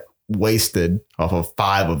and I got wasted off of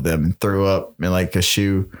 5 of them and threw up in like a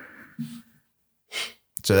shoe.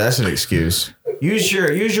 So that's an excuse. Use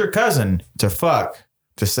your cousin to fuck,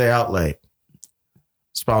 to stay out late.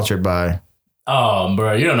 Sponsored by. oh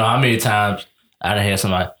bro, you don't know how many times I done had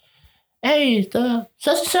somebody. Hey, the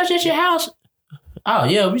such and such at your house. Oh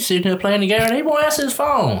yeah, we sitting here playing the game. And he won't answer his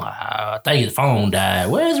phone. I think his phone died.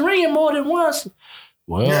 Well, it's ringing more than once.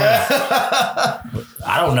 Well,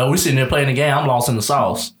 I don't know. We sitting there playing the game. I'm lost in the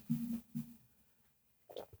sauce.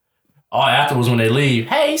 Or afterwards when they leave,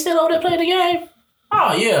 hey, you still over there playing the game?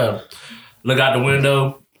 Oh, yeah. Look out the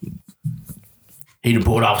window. He done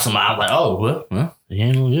pulled off somebody. I was like, oh, well, he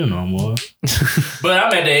ain't gonna do no more. But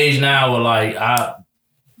I'm at the age now where, like, I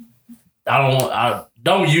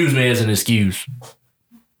don't use me as an excuse.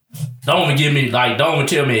 Don't even give me, like, don't even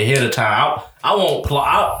tell me ahead of time. I want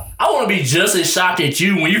to be just as shocked at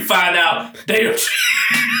you when you find out they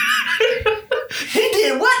he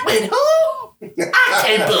did what with who? I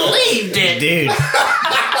can't believe that, dude.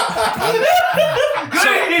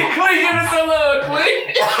 Queen, give us a look,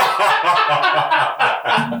 Queen.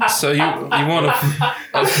 So you want to?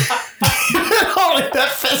 Holy, that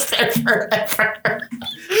fist there forever.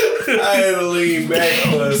 I had to lean back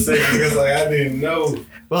for a second because like I didn't know.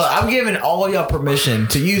 Well, I'm giving all y'all permission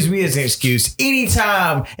to use me as an excuse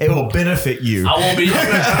anytime it will benefit you. I won't be. I'm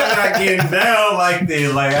not getting down like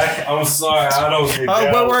this. Like I'm sorry, I don't get down.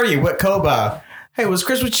 Oh, where were you? What Koba? Hey, was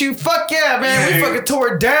Chris with you? Fuck yeah, man. We fucking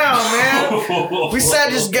tore it down, man. We sat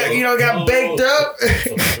just got baked up.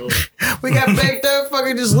 We got baked up,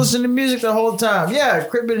 fucking just listening to music the whole time. Yeah,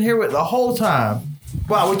 Chris been here with the whole time.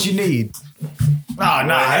 Wow, what you need? Oh, no,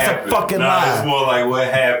 that's a fucking lie. It's more like what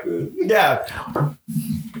happened. Yeah.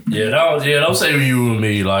 Don't say you and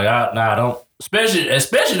me. Like, don't.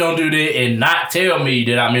 Especially don't do that and not tell me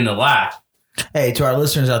that I'm in the lie. Hey, to our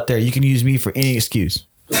listeners out there, you can use me for any excuse.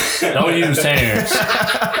 Don't use Terrence.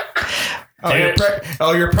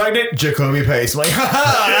 You're pregnant? Jacoby Pace. I'm like,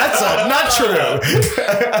 that's not true.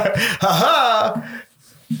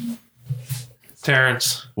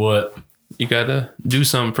 Terrence, What? you gotta do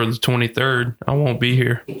something for the 23rd. I won't be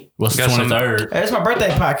here. What's the Got some- 23rd? Hey, it's my birthday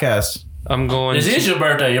podcast. I'm going. This is your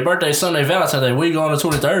birthday. Your birthday's Sunday, Valentine's Day. We go on the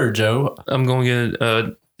 23rd, Joe. I'm going to get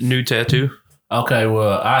a new tattoo. Okay,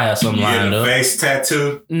 well, I have something You lined get a up. face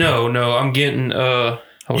tattoo? No, I'm getting. Hold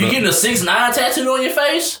You up. getting a 6'9" tattoo on your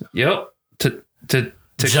face? Yep. To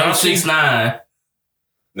Joe 6'9".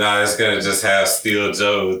 Nah, it's gonna just have Steel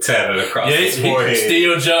Joe tatted across his forehead.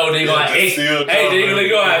 Steel Joe. They gonna have X. Steel Hey, Joe,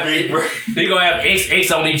 they gonna have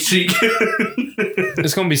XX on each cheek.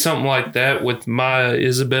 It's gonna be something like that with Maya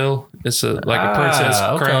Isabel. It's a princess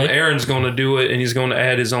crown. okay. Aaron's gonna do it, and he's gonna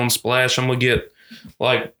add his own splash. I'm gonna get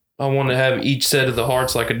I want to have each set of the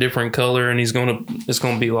hearts like a different color, and it's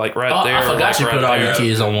gonna be like right there. I forgot you right put all there. your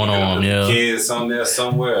kids on one arm. Yeah. Kids on there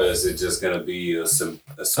somewhere, or is it just gonna be a symbolic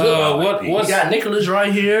what- piece? We got Nicholas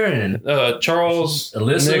right here, and Charles,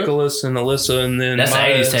 Alyssa? Nicholas, and Alyssa, and then that's an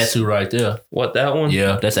Maya's 80s tattoo right there. What, that one?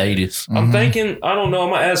 Yeah, that's 80s. I'm thinking, I don't know, I'm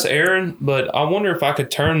gonna ask Aaron, but I wonder if I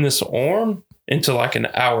could turn this arm into like an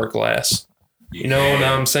hourglass. You know what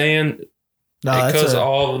I'm saying? No, Because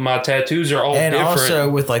all of my tattoos are all and different. also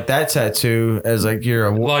with like that tattoo as like you're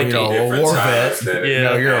a Like a Different war times vet. that it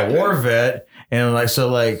Yeah. You're a happened. war vet, and like so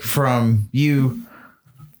like from you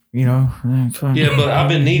know. Yeah, but I've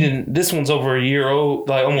been needing, this one's over a year old,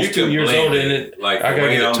 like almost You 2 can years blend old, and it. Like, I gotta the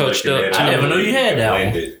way get it I'm touched looking up. at it, I never knew you had that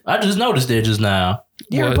blend one. it. I just noticed it just now.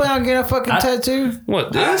 You ever What? plan on getting a fucking tattoo?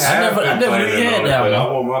 What, I this? have I been never knew planning you had on it, that but I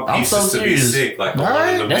one. want my I'm so pieces to be serious. sick, like All on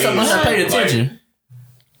right. the That's how much I paid like, attention.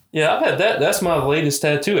 Yeah, I've had that. That's my latest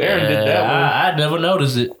tattoo. Aaron did that one. I never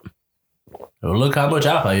noticed it. Well, look how much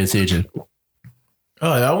I pay attention.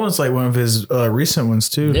 Oh, that one's like one of his recent ones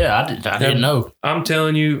too. Yeah, I didn't know. I'm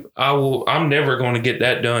telling you, I'm never going to get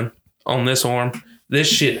that done on this arm. This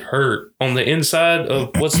shit hurt on the inside of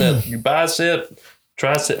what's that? Your bicep,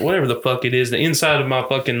 tricep, whatever the fuck it is. The inside of my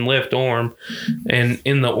fucking left arm, and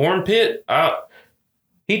in the armpit,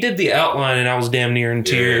 he did the outline, and I was damn near in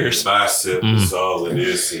tears. Your bicep is all it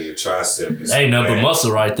is, and your tricep is Ain't nothing but fat.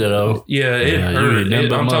 muscle right there though. Yeah, it Yeah, you hurt. ain't nothing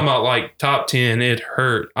but I'm talking muscle. about like top 10. It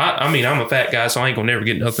hurt. I mean, I'm a fat guy, so I ain't gonna never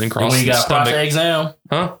get nothing across When you the got a prostate stomach. exam,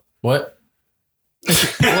 Huh? what?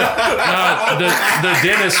 Nah, the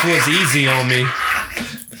dentist was easy on me.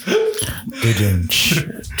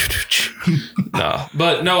 Nah,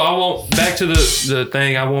 but no, I won't. Back to the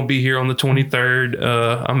thing. I won't be here on the 23rd.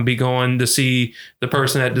 I'm gonna be going to see the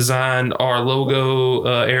person that designed our logo,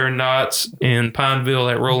 Aaron Knotts in Pineville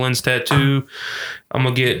at Roland's Tattoo. I'm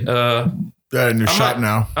gonna get. Got a new shop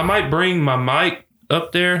now. I might bring my mic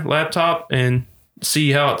up there, laptop, and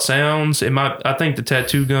see how it sounds. It might. I think the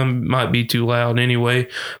tattoo gun might be too loud anyway,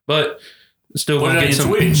 but still Put it gonna on get your some.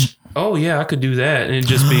 Twitch. Oh yeah, I could do that, and it'd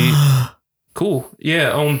just be cool.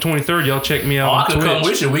 Yeah, on 23rd, y'all check me out Oh, I on could come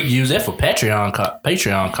Twitch. with you. We can use that for Patreon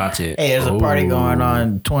content. Hey, there's a party Ooh. going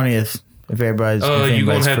on 20th. If everybody's, if You're gonna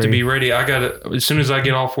anybody's have to free. be ready. I gotta, as soon as I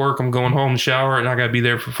get off work, I'm going home, shower, and I gotta be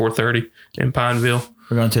there for 4:30 in Pineville.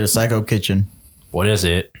 We're going to the Psycho Kitchen, What is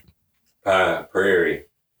it? Pine Prairie.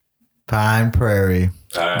 Pine Prairie.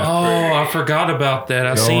 I forgot about that.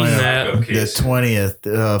 I seen that. The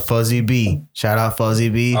 20th, Fuzzy B. Shout out Fuzzy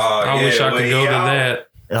B. I wish I could go to that.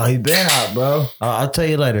 Oh, he been out, bro. I'll tell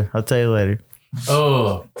you later.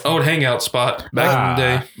 Oh, Old hangout spot back in the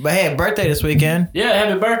day. But hey, birthday this weekend. yeah,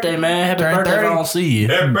 happy birthday, man. Happy Turn birthday 30. if I don't see you.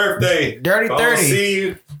 Happy birthday. Dirty If I don't 30. see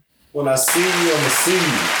you, when I see you, I'm going to see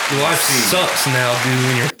you. Life sucks now, dude.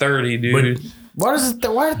 When you're 30, dude. Why is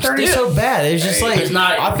 30 so bad? It's just Hey, like it's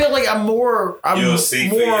not- I feel like I'm more You'll see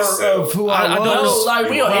for more yourself. of who I I was. don't- like,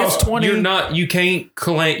 we when are- I was 20. You're not. You can't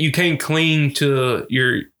cling to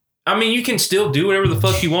your. I mean, you can still do whatever the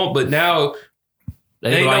fuck you want, but now,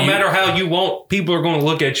 They like, no matter how you want, people are going to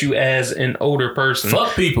look at you as an older person.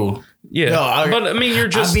 fuck people. Yeah, No, but I mean, you're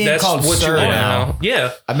just being that's called what you sir want now. now.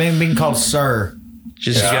 Yeah, I've been being called sir.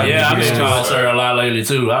 just Yeah, gotta Yeah, I've be been used to called it. sir a lot lately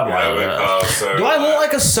too. I'm I've been like, called sir. Do I look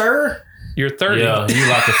like a sir? You're 30. yeah, you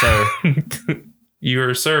like a sir. You're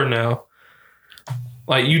a sir now.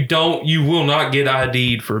 Like you will not get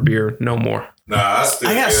ID'd for beer no more. Nah, I still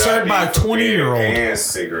I got get served by a ID for beer 20-year-old. and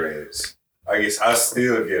cigarettes. I guess I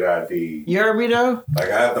still get ID. You heard me though? Like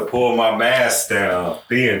I have to pull my mask down.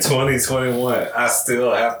 Being 2021, I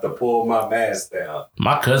still have to pull my mask down.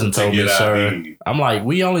 My cousin told me, get sir. ID. I'm like,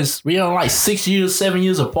 we only like 6 years, 7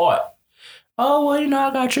 years apart. Oh well,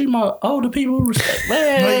 I gotta treat my older people with respect.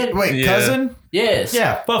 Man, Wait, Yeah. cousin? yes,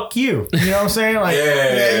 Yeah, fuck you. You know what I'm saying? Like,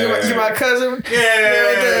 Yeah. you my cousin?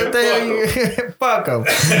 Yeah. Fuck him.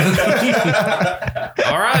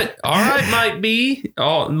 All right, Mike B.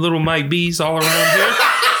 All little Mike B's all around here.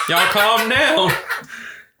 Y'all calm down.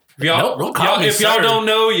 If y'all, Don't call me if y'all sir. don't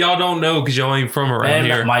know, y'all don't know because y'all ain't from around Man,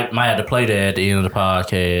 here. might have to play that at the end of the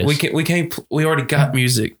podcast. We can't. We already got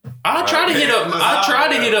music. I tried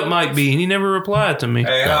to hit up Mike B. and he never replied to me.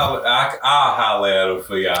 Hey, I'll holler at him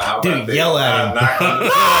for y'all. How Dude, about that? yell at him. Knock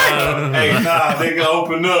on the- Hey, nah, nigga,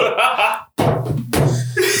 open up.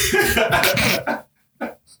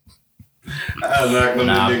 I'll knock on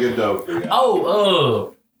Nah. the nigga door for y'all.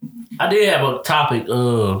 Oh, I did have a topic.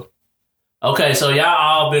 Okay, so y'all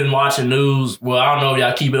all been watching news. Well, I don't know if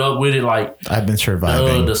y'all keep it up with it. Like I've been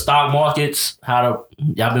surviving. the stock markets, y'all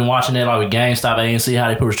been watching that, like with GameStop, ANC, how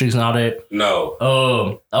they put restrictions on all that.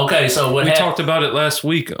 No. Okay, so what We happened? talked about it last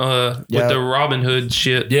week with the Robin Hood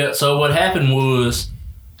shit. Yeah, so what happened was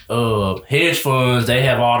hedge funds, they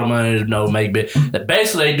have all the money to make bet.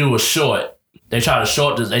 Basically, they do a short. They try to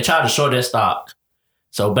short this. They try to short their stock.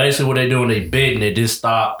 So basically, what they doing, they betting that this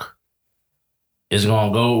stock is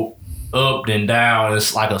gonna go up then down.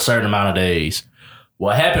 It's like a certain amount of days.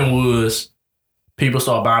 What happened was people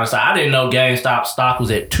started buying stock. I didn't know GameStop stock was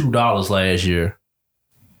at $2 last year.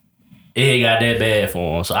 It ain't got that bad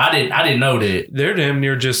for them. So I didn't know that. They're damn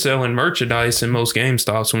near just selling merchandise in most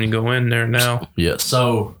GameStops when you go in there now. Yeah.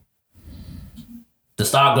 So the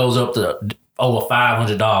stock goes up to over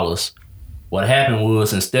 $500. What happened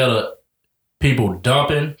was instead of people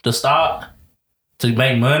dumping the stock to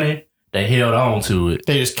make money, they held on to it.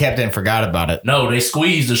 They just kept it and forgot about it. No, they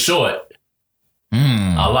squeezed the short.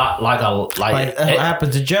 A lot, like Like what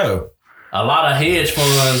happened to Joe? a lot of hedge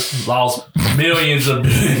funds lost millions of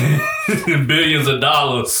billions of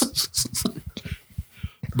dollars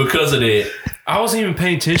because of that. I wasn't even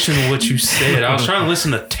paying attention to what you said. I was trying to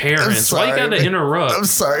listen to Terrence. Why you got to interrupt?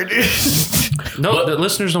 sorry, dude. No, the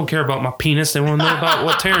listeners don't care about my penis. They want to know about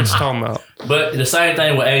what Terrence is talking about. But the same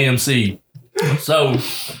thing with AMC. So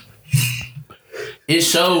it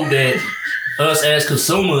showed that us as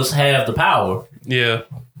consumers have the power. Yeah.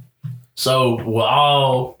 So with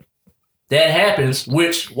all that happens,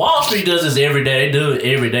 which Wall Street does this every day. They do it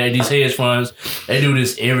every day. These hedge funds, they do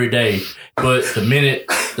this every day. But the minute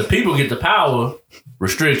the people get the power,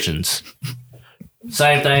 restrictions.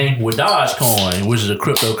 Same thing with Dogecoin, which is a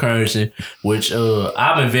cryptocurrency, which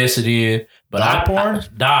I'm invested in. But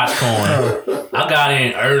Dogecoin. I got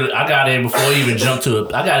in early. I got in before it even jumped to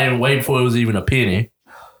I got in way before it was even a penny.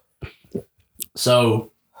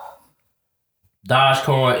 So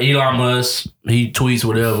Dogecoin, Elon Musk, he tweets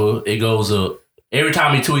whatever, it goes up. Every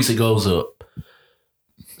time he tweets, it goes up.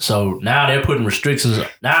 So now they're putting restrictions.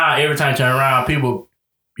 Now every time you turn around, people,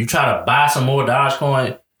 you try to buy some more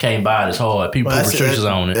Dogecoin, can't buy it as hard. People put restrictions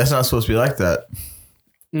on it. That's not supposed to be like that.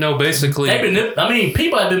 No, basically. People have been There's not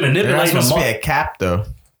manipulating the supposed to be market. a cap though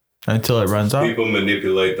until it runs out. People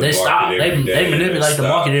manipulate the They market stop. every day. They manipulate the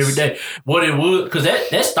market every Stocks. day. What it would, because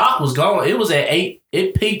that stock was gone. It was at 8.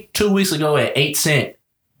 It peaked 2 weeks ago at 8 cents.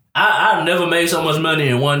 I never made so much money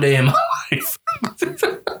in one day in my life.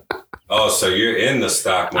 Oh, so you're in the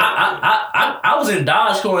stock market. I was in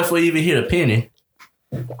Dogecoin before it even hit a penny.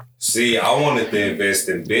 See, I wanted to invest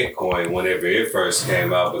in Bitcoin whenever it first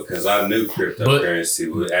came out because I knew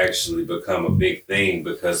cryptocurrency would actually become a big thing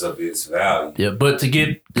because of its value. Yeah, but to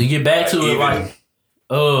get back to it, like,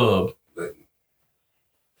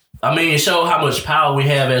 I mean, it shows how much power we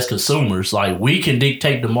have as consumers. Like, we can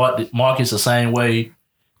dictate the markets the same way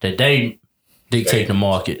that they dictate the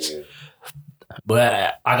markets. Yeah.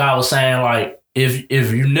 But like I was saying, like, if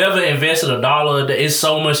you never invested $1, it's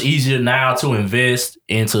so much easier now to invest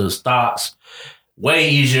into stocks. Way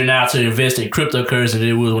easier now to invest in cryptocurrency than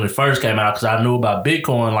it was when it first came out, because I knew about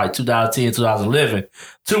Bitcoin like 2010, 2011.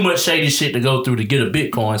 Too much shady shit to go through to get a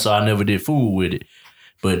Bitcoin, so I never did fool with it.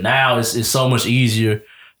 But now it's so much easier.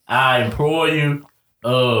 I implore you,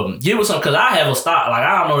 give us some, because I have a stock. Like,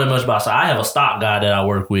 I don't know that much about stock. I have a stock guy that I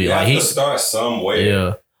work with. You like, have to start somewhere.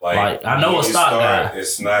 Yeah. Like I know a stock guy.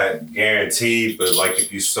 It's not guaranteed, but like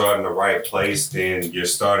if you start in the right place, then you're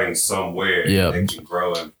starting somewhere that can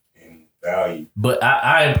grow in value. But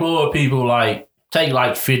I implore people, like, take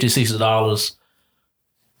like $50, $60,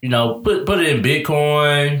 you know, put it in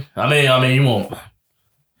Bitcoin. I mean, you won't,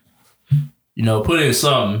 you know, put in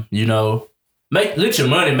something, you know, let your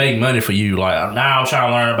money make money for you. Like, now I'm trying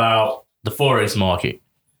to learn about the Forex market.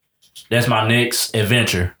 That's my next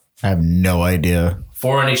adventure. I have no idea.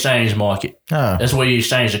 Foreign exchange market. Oh. That's where you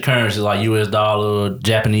exchange the currencies, like US dollar,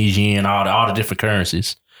 Japanese yen, all the different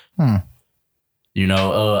currencies. You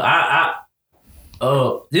know, I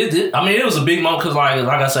mean, it was a big moment because,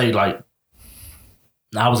 like I say, like,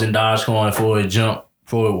 I was in Dogecoin before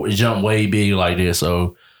it jumped way big like this.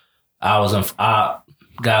 So I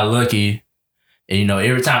got lucky. And, you know,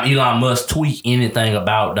 every time Elon Musk tweet anything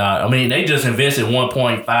about that, I mean, they just invested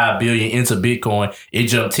 $1.5 billion into Bitcoin. It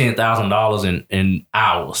jumped $10,000 in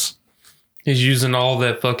hours. He's using all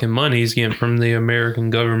that fucking money he's getting from the American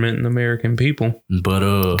government and the American people.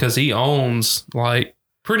 But because he owns, like,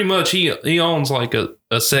 pretty much he owns like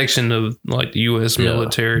a section of like the U.S.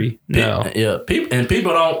 military now. Yeah, people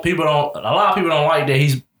don't. A lot of people don't like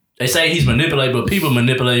that they say he's manipulated, but people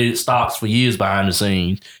manipulated stocks for years behind the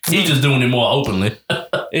scenes. He's just doing it more openly.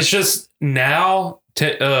 It's just now,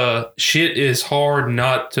 shit is hard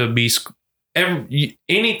not to be.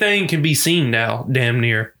 Anything can be seen now, damn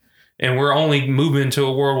near, and we're only moving to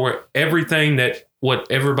a world where everything that what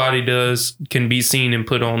everybody does can be seen and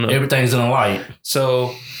put on. Everything's in the light.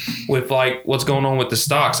 So, with like what's going on with the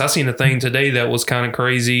stocks, I seen a thing today that was kind of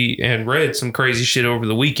crazy and read some crazy shit over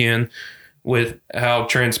the weekend. With how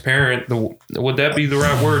transparent would that be the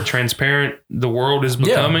right word? Transparent the world is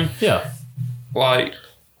becoming. Yeah. Like,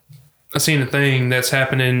 I seen a thing that's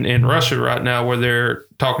happening in Russia right now where they're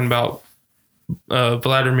talking about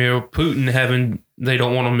Vladimir Putin they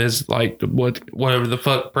don't want him as like whatever the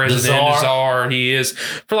fuck president, czar he is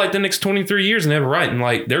for like the next 23 years and have it right. And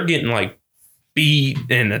like they're getting like beat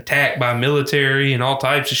and attacked by military and all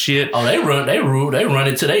types of shit. Oh, they run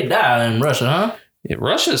it till they die in Russia, huh? Yeah,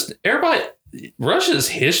 Russia's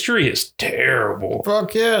history is terrible.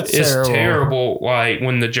 Fuck yeah, it's terrible. Like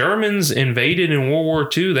when the Germans invaded in World War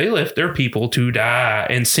II, they left their people to die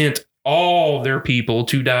and sent all their people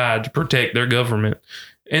to die to protect their government.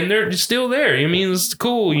 And they're still there. I mean, it's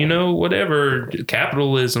cool, you know, whatever,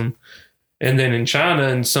 capitalism. And then in China,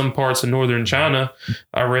 in some parts of northern China,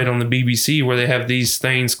 I read on the BBC where they have these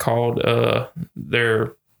things called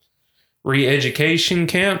their re-education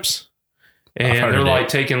camps. And they're like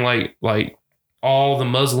taking like all the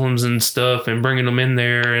Muslims and stuff and bringing them in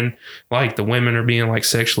there. And like the women are being like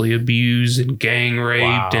sexually abused and gang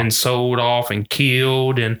raped and sold off and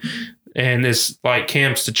killed. And this like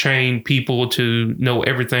camps to train people to know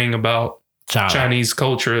everything about Chinese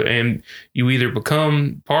culture. And you either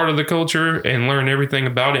become part of the culture and learn everything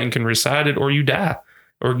about it and can recite it, or you die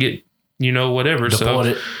or get, you know, whatever.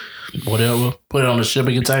 Deported, whatever. Put it on a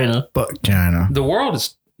shipping container. Fuck China. The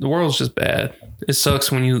world's just bad. It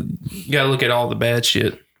sucks when you gotta look at all the bad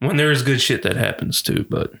shit. When there is good shit that happens too,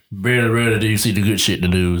 but rarely do you see the good shit in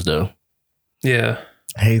the news, though. Yeah,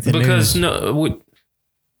 I hate the because news.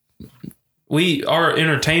 our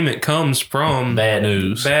entertainment comes from bad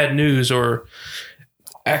news or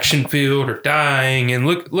action filled or dying. And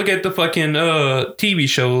look at the fucking TV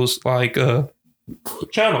shows like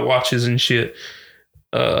China watches and shit.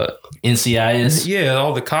 NCIS, yeah,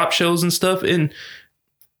 all the cop shows and stuff. And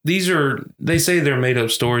they say they're made up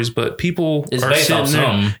stories, but people It's are based sitting off there.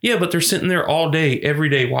 something. Yeah, but they're sitting there all day, every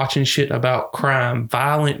day, watching shit about crime,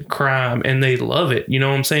 violent crime, and they love it. You know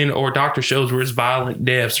what I'm saying? Or doctor shows where it's violent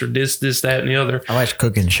deaths or this, that, and the other. I watch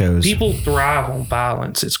cooking shows. People thrive on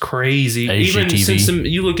violence. It's crazy. HGTV. Even since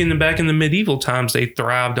you look back in the medieval times, they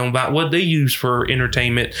thrived on what they use for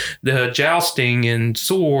entertainment, the jousting and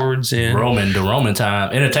swords and the Roman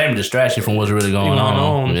time, entertainment distraction from what's really going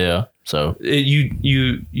on. Yeah. So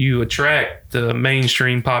you attract the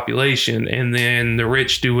mainstream population, and then the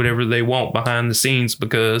rich do whatever they want behind the scenes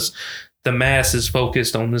because the mass is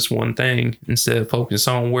focused on this one thing instead of focus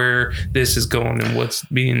on where this is going and what's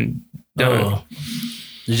being done.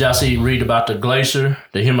 Did y'all read about the glacier,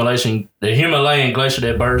 the Himalayan glacier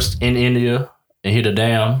that burst in India and hit a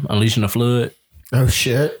dam, unleashing a flood? Oh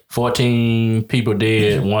shit! 14 people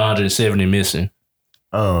dead, 170 missing.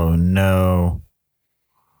 Oh no!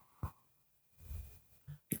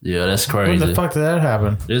 Yeah, that's crazy. When the fuck did that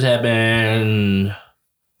happen? This happened.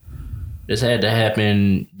 This had to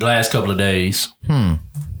happen the last couple of days.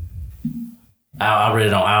 I read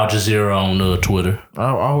it on Al Jazeera on Twitter.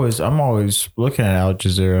 I'm always looking at Al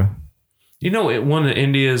Jazeera. You know, one of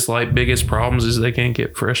India's like biggest problems is they can't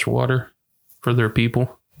get fresh water for their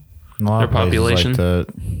people. Their population. Like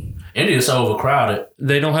India's so overcrowded.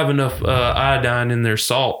 They don't have enough iodine in their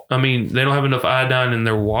salt. I mean, they don't have enough iodine in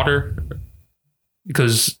their water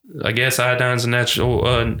because I guess iodine's a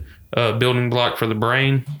natural building block for the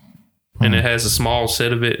brain. And it has a small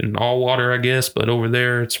set of it in all water, I guess. But over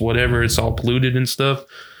there, it's whatever. It's all polluted and stuff.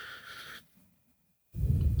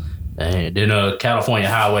 And then California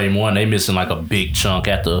Highway 1, they missing like a big chunk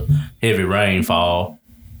after heavy rainfall.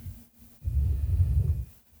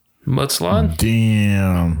 Mudslide?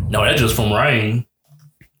 Damn. No, that's just from rain.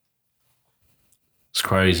 It's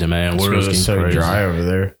crazy, man. It's World's really getting so crazy. dry over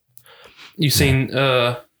there. You seen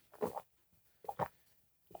a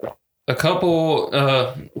couple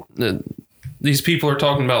these people are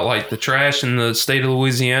talking about like the trash in the state of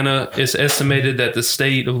Louisiana. It's estimated that the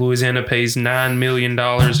state of Louisiana pays $9 million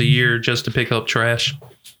a year just to pick up trash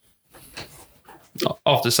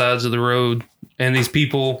off the sides of the road. And these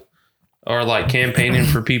people are like campaigning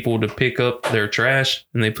for people to pick up their trash,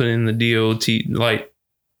 and they put in the DOT, like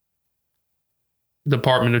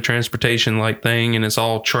Department of Transportation like thing, and it's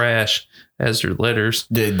all trash as their letters.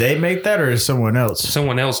 Did they make that, or is someone else?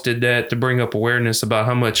 Someone else did that to bring up awareness about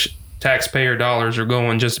how much taxpayer dollars are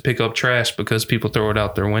going just to pick up trash because people throw it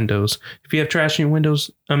out their windows. If you have trash in your windows,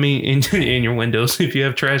 in your windows, if you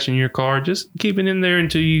have trash in your car, just keep it in there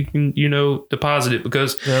until you can, deposit it,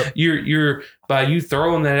 because you're by you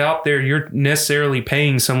throwing that out there, you're necessarily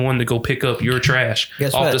paying someone to go pick up your trash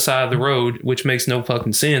off the side of the road, which makes no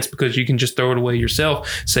fucking sense because you can just throw it away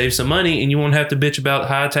yourself, save some money, and you won't have to bitch about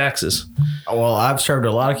high taxes. Well, I've served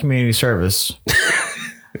a lot of community service.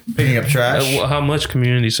 Picking up trash. How much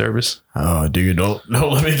community service? Oh, dude, don't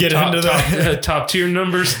let me get into that. Top tier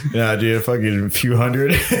numbers. Yeah, dude, fucking a few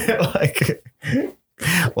hundred,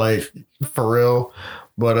 like for real.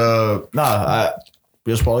 But I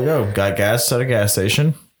just a while ago got gas at a gas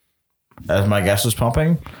station. As my gas was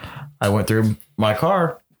pumping, I went through my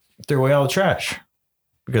car, threw away all the trash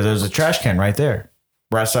because there's a trash can right there,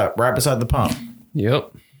 right beside the pump.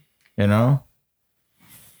 Yep.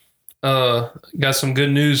 Got some good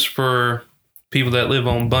news for people that live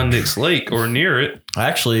on Bundix Lake or near it.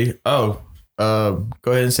 Actually, go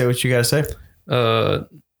ahead and say what you got to say. The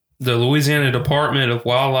Louisiana Department of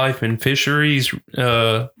Wildlife and Fisheries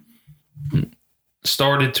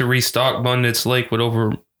started to restock Bundix Lake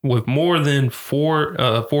with more than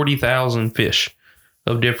 40,000 fish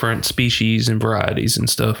of different species and varieties and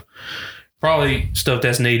stuff. Probably stuff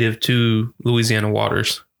that's native to Louisiana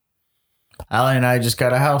waters. Allie and I just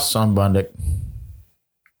got a house on Bundick.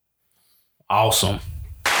 Awesome.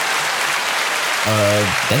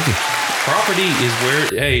 Thank you. Property is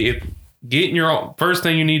where, getting your own, first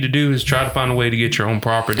thing you need to do is try to find a way to get your own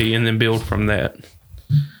property and then build from that.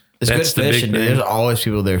 That's good fishing, dude. There's always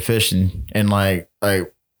people there fishing, and like I'm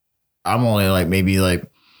only maybe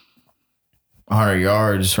 100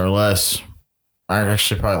 yards or less. I'm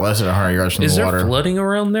actually probably less than 100 yards from the water. Is there flooding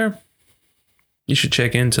around there? You should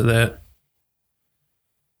check into that.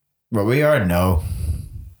 But we already know.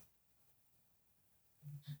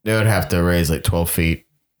 They would have to raise 12 feet.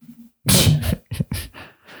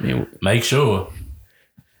 Make sure.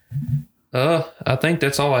 I think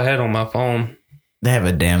that's all I had on my phone. They have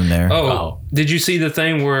a dam there. Oh, did you see the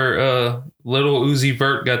thing where little Uzi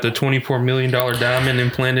Vert got the $24 million diamond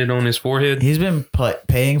implanted on his forehead? He's been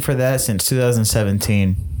paying for that since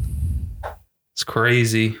 2017. It's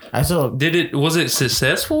crazy. Was it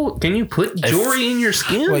successful? Can you put jewelry in your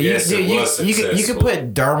skin? Well, Yes, it was you can successful.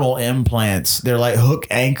 put dermal implants. They're like hook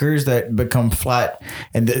anchors that become flat,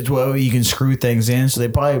 and that's where you can screw things in. So they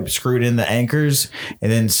probably screwed in the anchors and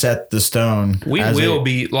then set the stone. We will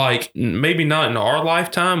be like, maybe not in our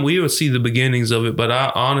lifetime. We will see the beginnings of it, but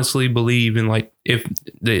I honestly believe in like if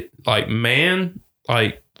the like man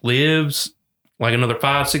like lives like another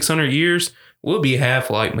 500-600 years, we'll be half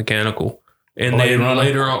like mechanical. And Blade then Runner.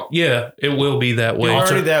 later on, it will be that way.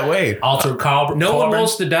 Already that way. Altered carbon. No one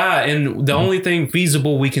wants to die, and the only thing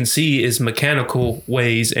feasible we can see is mechanical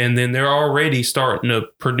ways, and then they're already starting to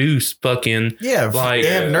produce fucking Like they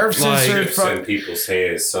have nerve sensors. Chips in people's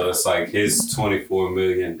heads. So it's like his $24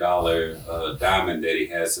 million diamond that he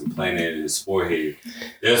has implanted in his forehead.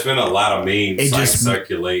 There's been a lot of memes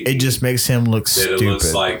circulating. It just makes him look that stupid. it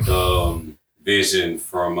looks like Vision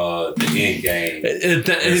from the End Game.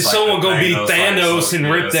 Is someone gonna be Thanos and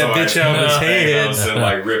rip that bitch out of his head? And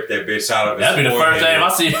like rip that bitch out of his That'd be the first time I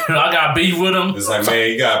see. I got beef with him. It's like,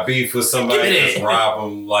 man, you got beef with somebody Give me that's that. rob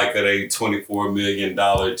them like of a $24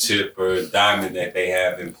 million chip or diamond that they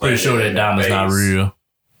have in place. Pretty sure that diamond's not real.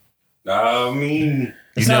 I mean,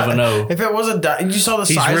 You never know. If it was you saw the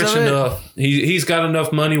He's size rich of it. enough. He's got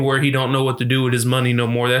enough money where he don't know what to do with his money no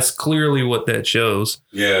more. That's clearly what that shows.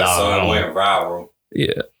 yeah, so it went viral.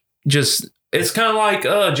 Yeah, just it's kind of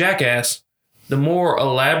like Jackass. The more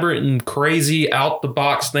elaborate and crazy out the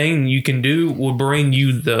box thing you can do will bring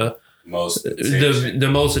you the Most attention. the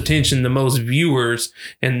most attention, the most viewers,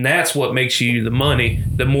 and that's what makes you the money.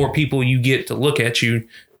 The more people you get to look at you,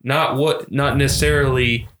 not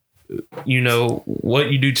necessarily,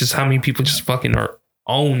 what you do, just how many people just fucking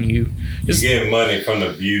own you. You get money from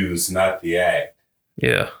the views, not the act.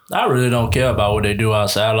 Yeah. I really don't care about what they do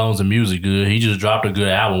outside as long as the music good. He just dropped a good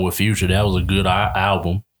album with Future. That was a good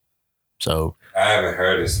album. So I haven't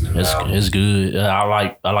heard his new album. it's good. I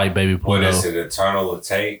like Baby Pluto. What is it, Eternal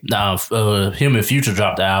Take? Nah, him and Future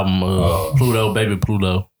dropped the album Pluto, Baby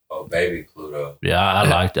Pluto. Oh, Baby Pluto. Yeah, I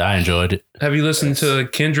liked it. I enjoyed it. Have you listened to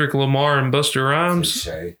Kendrick Lamar and Busta Rhymes?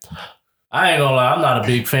 Touché. I ain't gonna lie, I'm not a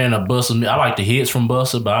big fan of Busta. I like the hits from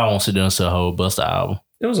Busta, but I won't sit there and say a whole Busta album.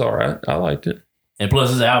 It was all right. I liked it. And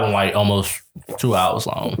plus, his album like almost 2 hours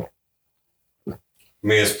long. I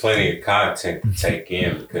mean, there's plenty of content to take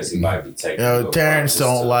in because he might be taking. Terrence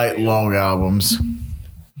don't like long albums.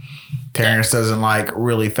 Terrence doesn't like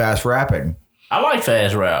really fast rapping. I like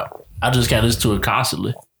fast rap. I just can't listen to it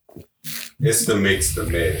constantly. It's the mix, the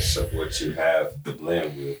mesh of what you have to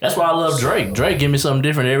blend with. That's why I love Drake. Drake give me something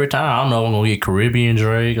different every time. I don't know if I'm gonna get Caribbean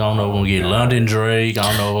Drake. I don't know if I'm gonna get London Drake. I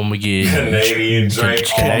don't know if I'm gonna get Canadian Drake.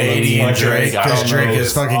 Canadian Drake. I Because don't Drake know.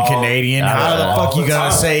 is fucking Canadian. How the fuck you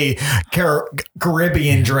gonna say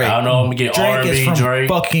Caribbean Drake? I don't know if I'm gonna get Drake is R&B from Drake.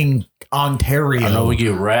 fucking Ontario. I know we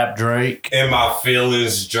get rap Drake. In my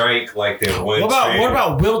feelings, Drake, like that one. What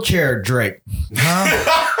about wheelchair Drake?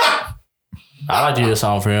 Huh? I like to hear a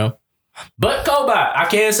song from him. But Kobach, I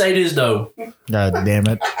can say this though. God damn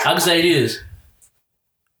it. I can say this.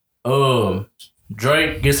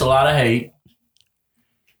 Drake gets a lot of hate.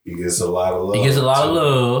 He gets a lot of love. He gets a lot of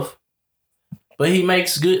love. But he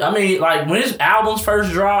makes good. I mean, like when his albums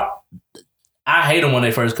first drop, I hate them when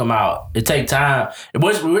they first come out. It take time.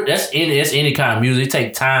 That's any kind of music. It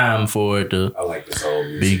take time for it to. I like this old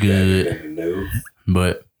music. Be good. better than the new.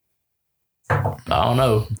 But I don't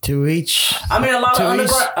know. To each. I mean, a lot of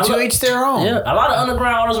underground. To each their own. Yeah, a lot of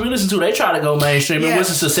underground artists we listen to, they try to go mainstream. Yeah. It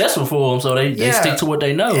wasn't successful for them, so they stick to what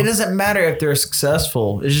they know. It doesn't matter if they're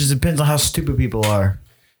successful. It just depends on how stupid people are.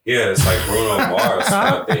 Yeah, it's like Bruno Mars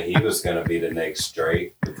thought that he was going to be the next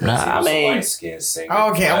Drake because Nah, he was I mean- a light-skinned singer.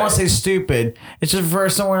 Okay, I won't say stupid. It's just for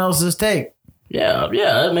someone else's take. Yeah. I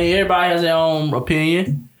mean, everybody has their own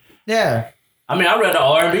opinion. Yeah. I mean, I'd rather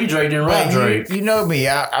R&B Drake than rap Like, Drake. you know me.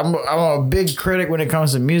 I'm a big critic when it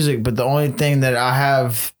comes to music, but the only thing that I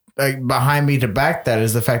have like behind me to back that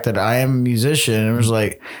is the fact that I am a musician. And it was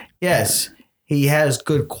like, yes, he has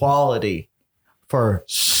good quality for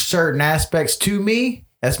certain aspects to me.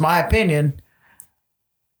 That's my opinion.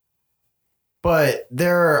 But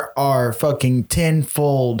there are fucking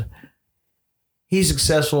tenfold. He's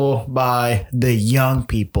successful by the young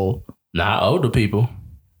people. Not older people.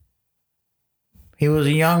 He was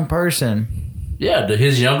a young person. Yeah,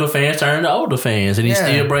 his younger fans turn to older fans, and he's Yeah.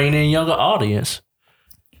 still bringing in younger audience.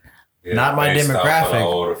 Yeah, Not my based off of the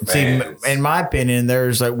older demographic. See, fans. in my opinion,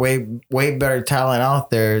 there's like way better talent out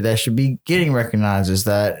there that should be getting recognized as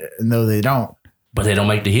that, though they don't. But they don't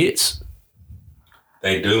make the hits.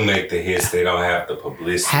 They do make the hits. They don't have the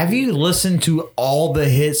publicity. Have you listened to all the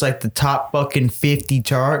hits, like the top fucking 50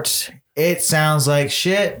 charts? It sounds like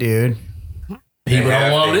shit, dude. People They don't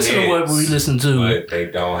have want to the listen to what hits, we listen to. but they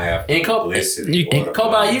don't have And publicity. or the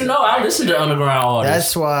Kobe, money you to know, I back listen to it. underground artists.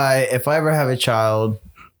 That's why if I ever have a child,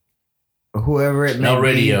 whoever it may No be,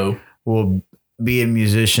 radio. will be a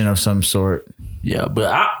musician of some sort. Yeah,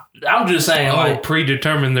 but I'm just saying, like,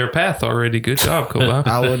 predetermined their path already. Good job, Kobe.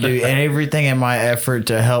 I will do everything in my effort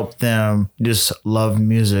to help them just love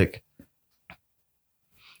music.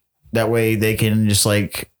 That way they can just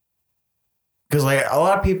like, because like a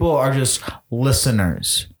lot of people are just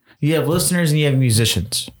listeners. You have listeners and you have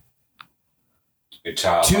musicians. Your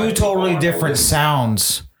child Two might totally be going different to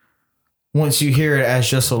sounds once you hear it as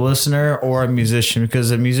just a listener or a musician,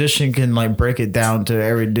 because a musician can like break it down to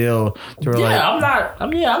every deal. To where, like, I'm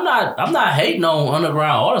not hating on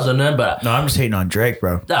underground artists or nothing, but no, I'm just hating on Drake,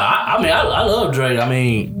 bro. nah, I mean, I love Drake. I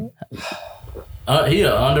mean, he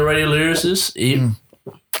an underrated lyricist.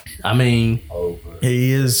 I mean, over.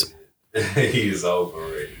 He is. He's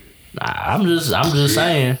overrated. I'm just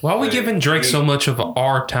saying. Why are we giving Drake so much of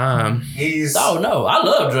our time? He's Oh no, I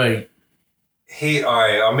love Drake. all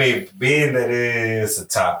right. I mean, being that it is a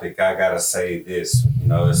topic, I gotta say this. You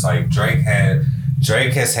know, it's like Drake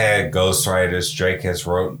has had ghostwriters. Drake has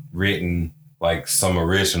written like some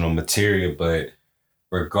original material, but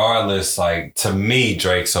regardless, like to me,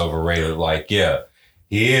 Drake's overrated. Like, yeah,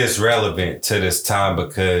 he is relevant to this time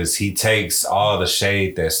because he takes all the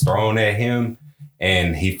shade that's thrown at him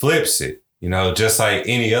and he flips it. You know, just like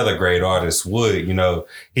any other great artist would. You know,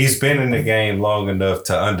 he's been in the game long enough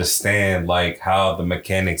to understand like how the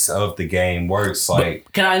mechanics of the game works,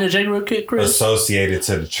 like Can I interject real quick, Chris? associated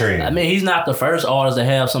to the trend. I mean, he's not the first artist to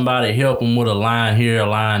have somebody help him with a line here, a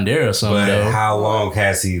line there, or something. But Though. how long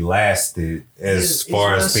has he lasted as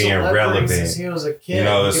far as being relevant? He was a kid. You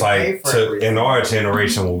know, it's like in our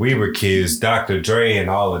generation when we were kids, Dr. Dre and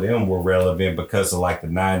all of them were relevant because of like the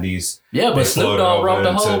 90s. Yeah, but They Snoop floated Dogg wrote the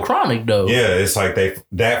over whole into- Chronic though. Yeah, it's like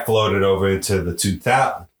that floated over into the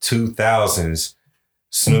 2000s.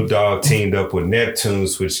 Snoop Dogg teamed up with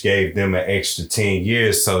Neptunes, which gave them an extra 10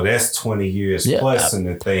 years. So that's 20 years Yeah. plus in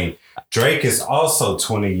the thing. Drake is also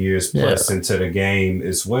 20 years plus into the game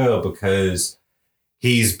as well because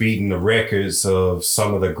he's beaten the records of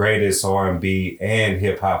some of the greatest R&B and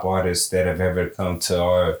hip hop artists that have ever come to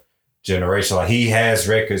our generation. Like he has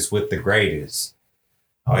records with the greatest.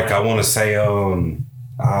 Like I want to say, I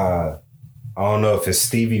don't know if it's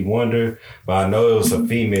Stevie Wonder, but I know it was a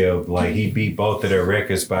female. Like he beat both of their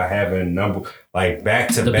records by having back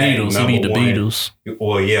to The back Beatles. He number beat the one. Beatles.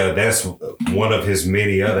 Well, yeah, that's one of his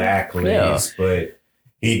many other accolades, but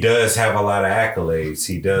he does have a lot of accolades.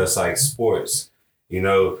 He does like sports. You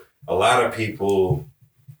know, a lot of people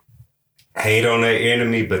hate on their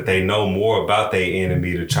enemy, but they know more about their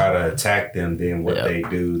enemy to try to attack them than what they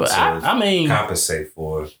do But to I mean, compensate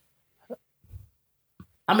for it.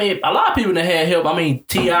 I mean, a lot of people that had help. I mean,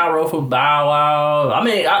 T.I. wrote for Bow Wow. I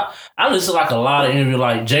mean, I listen to like a lot of interviews.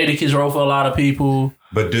 Like Jadakiss wrote for a lot of people.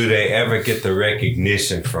 But do they ever get the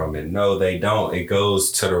recognition from it? No, they don't. It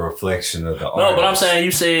goes to the reflection of the artist. No, but I'm saying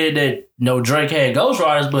you said that Drake had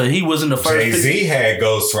ghostwriters, but he wasn't the first. Jay-Z had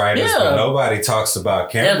ghostwriters, Yeah. but nobody talks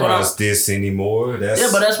about Cameron's diss anymore. Yeah,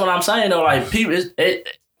 but that's what I'm saying though. Like people,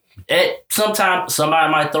 sometimes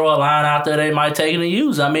somebody might throw a line out there they might take it and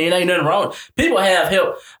use. I mean, it ain't nothing wrong. People have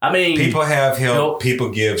help. I mean, people have help. People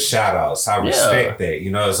give shout outs. I respect that.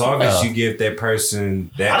 You know, as long as you give that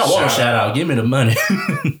person that I don't want a shout out. Give me the money.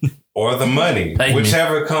 Or the money, Pay me.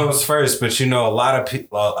 whichever comes first. But you know, a lot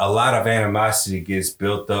of animosity gets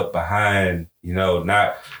built up behind. You know,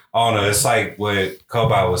 I don't know. It's like what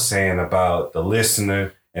Kobe was saying about the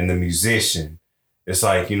listener and the musician. It's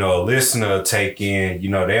like, you know, a listener will take in. You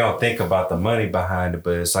know, they don't think about the money behind it,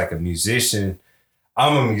 but it's like a musician.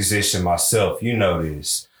 I'm a musician myself. You know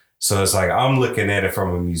this, so it's like I'm looking at it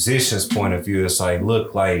from a musician's point of view. It's like,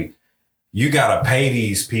 look, like. You got to pay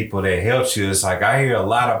these people that helped you. It's like, I hear a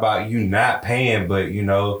lot about you not paying, but, you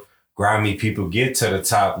know, grimy people get to the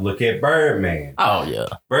top. Look at Birdman. Oh, yeah.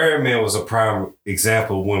 Birdman was a prime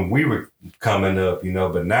example when we were coming up, you know,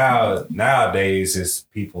 but nowadays it's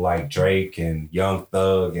people like Drake and Young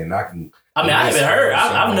Thug, and I haven't heard.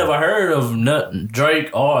 I've never heard of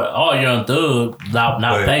Drake or Young Thug not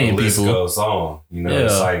paying the list people. goes on. You know,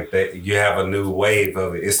 it's like that. You have a new wave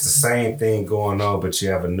of it. It's the same thing going on, but you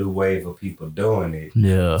have a new wave of people doing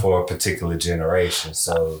it for a particular generation.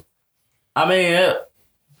 So, I mean,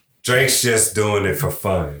 Drake's just doing it for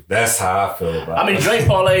fun. That's how I feel about it. Drake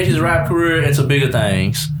parlayed his rap career into bigger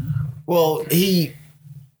things. Well, he,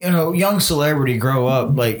 young celebrity grow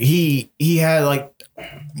up like he had like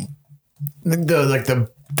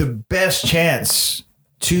the best chance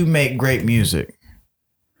to make great music.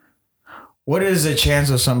 what is the chance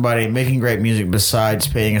of somebody making great music besides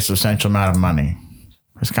paying a substantial amount of money?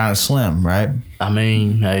 It's kind of slim, right? I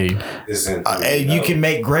mean, hey, you can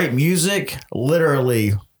make great music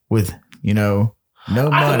literally with, no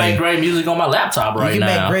money. I can make great music on my laptop right now.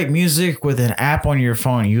 You can make great music with an app on your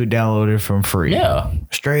phone. You download it from free. Yeah.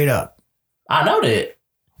 Straight up. I know that.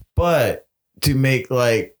 But to make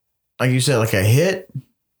like you said, like a hit,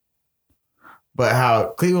 but how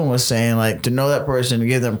Cleveland was saying, like to know that person, to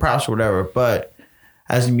give them props or whatever. But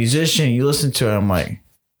as a musician, you listen to it, I'm like,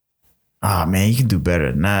 man, you can do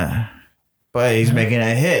better than that. But he's making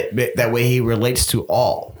a hit. That way he relates to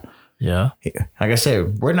all. Yeah. Like I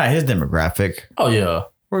said, we're not his demographic. Oh yeah.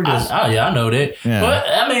 We're just I know that. Yeah. But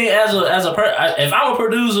I mean, if I'm a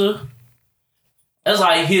producer, it's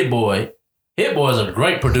like Hit Boy. Hit Boy is a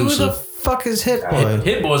great producer. Who the fuck is Hit Boy?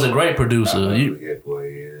 Hit Boy is a great producer. I know who Hit Boy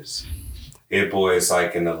is. Hit Boy is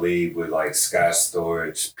like in the league with like Scott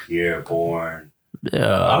Storch, Pierre Bourne.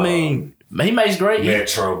 Yeah, I mean, he makes great.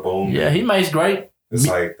 Metro Boomin. Yeah, he makes great. It's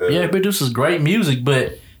like he produces great music,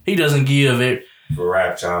 but he doesn't give it. For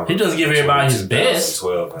rap genre, he doesn't give everybody his best.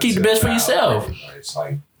 Keep the best for yourself. It's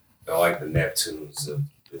like they're like the Neptunes of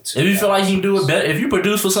the two. If you feel like you can do it better, if you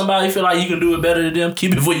produce for somebody, you feel like you can do it better than them,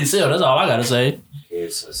 keep it for yourself. That's all I gotta say.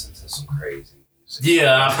 Kids listen to some crazy music.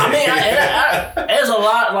 Yeah, I mean, there's a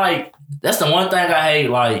lot. Like that's the one thing I hate.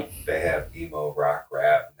 Like they have emo rock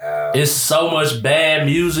rap now. It's so much bad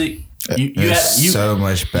music. So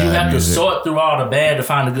much bad. You have music. to sort through all the bad to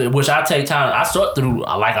find the good. Which I take time. I sort through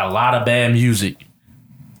like a lot of bad music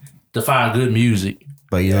to find good music.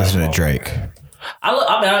 But you listen to Drake.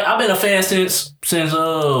 I've been a fan since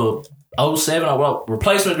 07.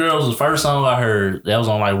 Replacement Girls was the first song I heard. That was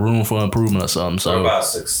on like Room for Improvement or something. So what about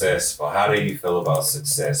Successful? How do you feel about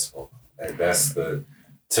Successful? Like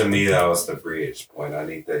to me that was the bridge point. I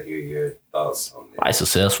need to hear your thoughts on it. Like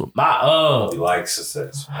Successful. You like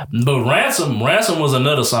Successful. But Ransom was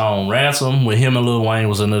another song. Ransom with him and Lil Wayne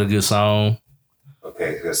was another good song.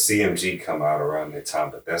 Okay, because CMG come out around that time,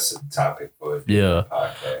 but that's a topic for a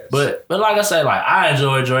podcast. But like I said, like I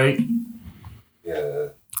enjoy Drake. Yeah.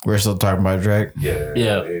 We're still talking about Drake.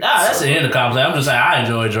 Yeah. That's the end of the conversation. I'm just saying I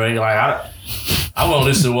enjoy Drake. Like I won't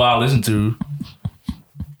listen to what I listen to.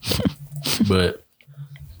 But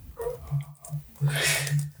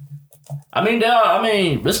I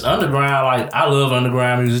mean, this underground, like I love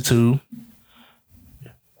underground music too.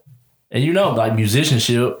 And like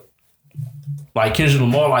musicianship, like Kendrick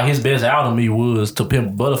Lamar, like his best album to me was To Pimp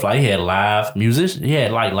a Butterfly. He had live music. He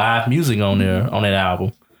had like live music on there on that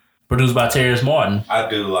album, produced by Terrence Martin. I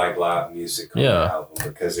do like live music on the album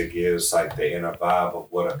because it gives like the inner vibe of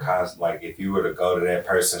what a concert. Like if you were to go to that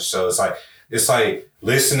person's show, it's like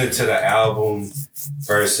listening to the album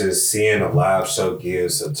versus seeing a live show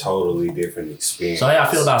gives a totally different experience. So how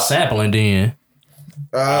I feel about sampling then?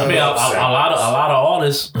 I mean, a lot of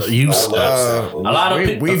artists use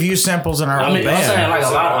we've used samples in our own band. I'm saying like a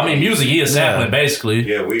lot. I mean, music is sampling basically.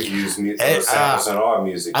 Yeah, we've used samples in our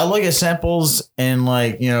music. I look at samples and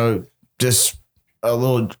like just a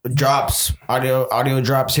little drops, audio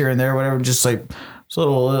drops here and there, whatever. Just like it's a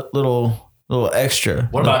little extra.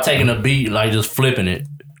 What about taking a beat like just flipping it?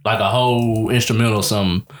 Like a whole instrumental or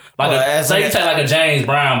something. Like you take like a James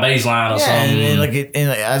Brown bass line or something.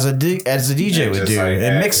 And as a DJ would do.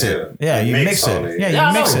 And mix it. Yeah, you mix it. Yeah,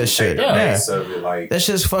 you mix that shit. Yeah. That's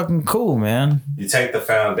just fucking cool, man. You take the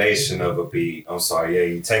foundation of a beat.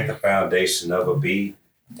 You take the foundation of a beat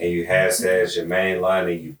and you have that as your main line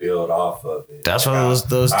and you build off of it. That's what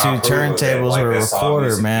those two turntables were a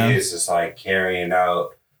recorder, man. It's like carrying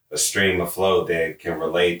out a stream of flow that can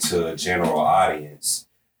relate to a general audience.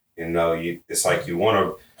 It's like you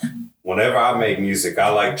want to, whenever I make music, I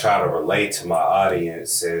like try to relate to my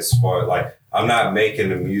audience as far like I'm not making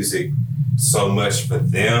the music so much for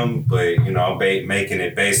them, but I'm making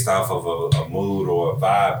it based off of a mood or a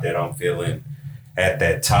vibe that I'm feeling at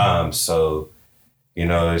that time. So,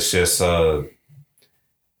 it's just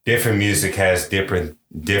different music has different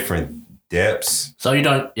depths. So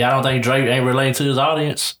y'all don't think Drake ain't relating to his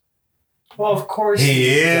audience? Well, of course he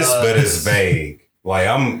is, but it's vague. Like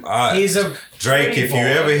he's a Drake. If you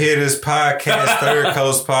ever hear this podcast, Third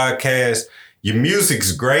Coast Podcast, your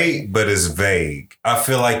music's great, but it's vague. I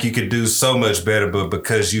feel like you could do so much better, but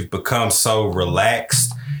because you've become so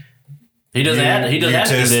relaxed, he doesn't have to do that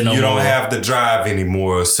no more. You don't have the drive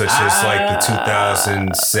anymore, such as like the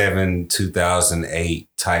 2007, 2008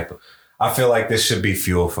 type of. I feel like this should be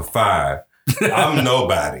Fuel for Fire. I'm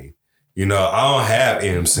nobody. I don't have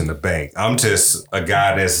M's in the bank. I'm just a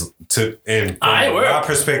guy from my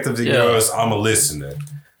perspective to yours, I'm a listener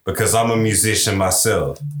because I'm a musician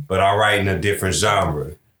myself, but I write in a different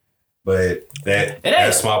genre. But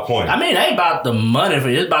that's my point. I mean, it ain't about the money for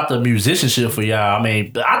you. It's about the musicianship for y'all. I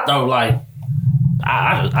mean, I thought like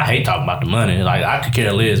I hate talking about the money. Like I could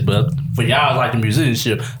care less, but for y'all, it's like the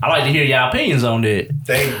musicianship. I like to hear y'all opinions on that.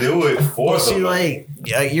 They do it for see, like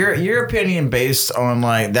your opinion based on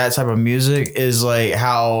like that type of music is like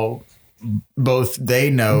how both they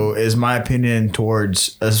know is my opinion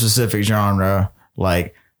towards a specific genre,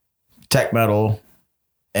 like tech metal.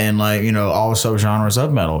 And like, you know, all subgenres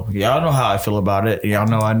of metal. Y'all know how I feel about it. Y'all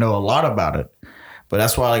know I know a lot about it. But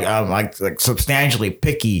that's why like I'm like substantially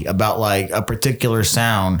picky about like a particular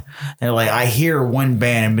sound. And like I hear one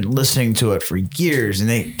band and been listening to it for years, and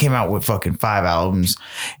they came out with fucking 5 albums,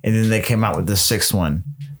 and then they came out with the 6th one.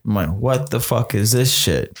 I'm like, what the fuck is this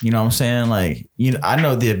shit? You know what I'm saying? Like, you know, I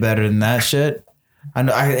know they're better than that shit. I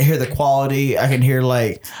know I hear the quality. I can hear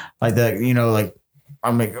like that, you know, like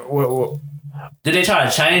I'm like what did they try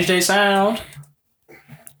to change their sound?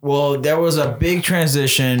 Well, there was a big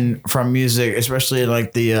transition from music, especially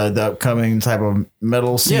like the upcoming type of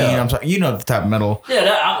metal scene. Yeah. I'm talking, you know, the type of metal.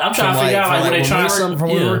 Yeah, I'm trying to figure out like when they trying something from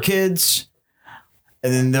when we were kids,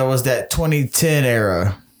 and then there was that 2010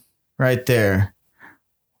 era, right there.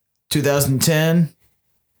 2010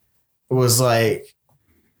 was like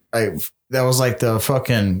that was like the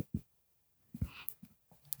fucking.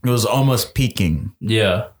 It was almost peaking.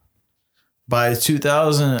 Yeah. By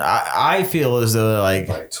 2000, I feel as though like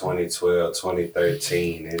 2012,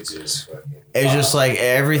 2013, it's just like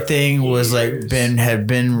everything was like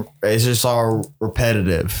it's just all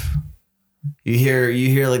repetitive. You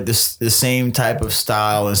hear like the same type of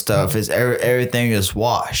style and stuff. It's everything is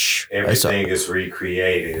wash. Everything is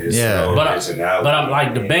recreated. It's but I'm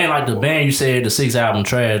like the band you said the 6th album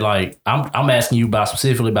trash. Like I'm asking you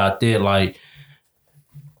specifically about that. Like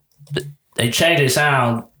they changed their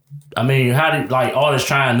sound. I mean, how did like artists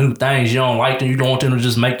trying new things? You don't like them? You don't want them to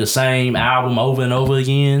just make the same album over and over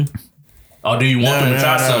again, or do you want them to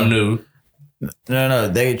try something new? No,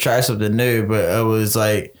 they try something new, but it was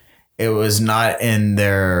like it was not in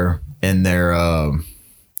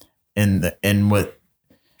what.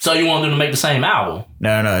 So you want them to make the same album?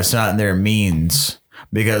 No, it's not in their means,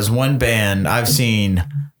 because one band I've seen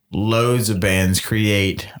loads of bands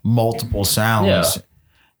create multiple sounds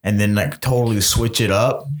and then like totally switch it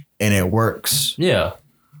up. And it works. Yeah.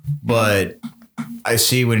 But I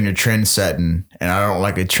see when you're trend setting, and I don't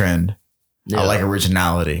like a trend. Yeah. I like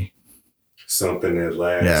originality. Something that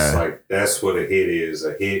lasts. Yeah. Like that's what a hit is.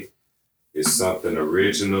 A hit is something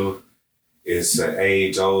original. It's an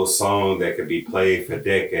age-old song that could be played for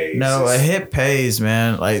decades. No, a hit pays,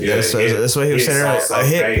 man. Like that's what he was saying earlier. A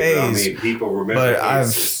hit pays. I mean, people remember.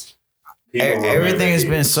 But everything has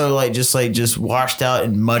been so like just washed out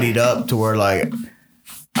and muddied up to where like.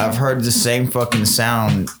 I've heard the same fucking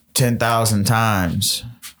sound 10,000 times.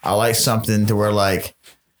 I like something to where like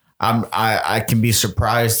I can be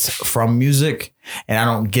surprised from music, and I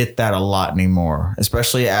don't get that a lot anymore,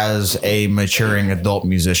 especially as a maturing adult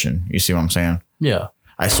musician. You see what I'm saying? Yeah.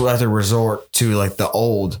 I still have to resort to like the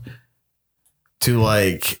old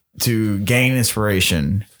to gain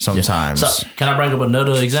inspiration sometimes. So, can I bring up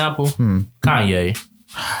another example? Kanye.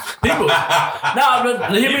 People, no,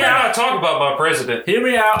 but hear me out. Talk about my president. Hear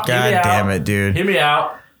me out. God damn it, dude. Hear me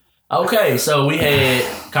out. Okay, so we had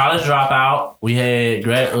college dropout. We had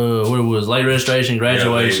what it was, late registration,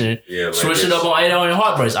 graduation. Switch it up on 808 and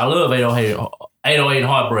Heartbreaks. I love 808 and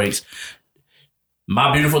Heartbreaks.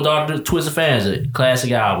 My Beautiful Dark Twisted Fantasy,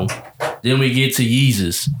 classic album. Then we get to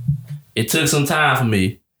Yeezus. It took some time for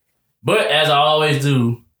me, but as I always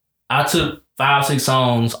do, I took 5-6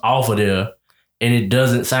 songs off of there. And it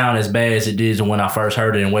doesn't sound as bad as it did when I first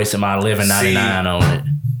heard it and wasted my $11.99 on it.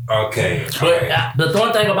 Okay. But the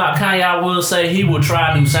one thing about Kanye, I will say he will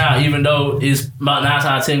try new sound, even though it's about 9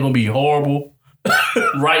 out of 10 going to be horrible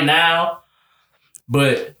right now.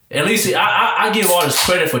 But at least I give artists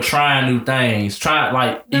credit for trying new things,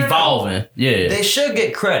 evolving. Yeah. They should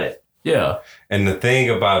get credit. Yeah. And the thing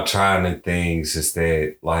about trying new things is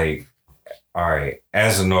that, like, all right,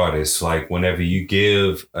 as an artist, like, whenever you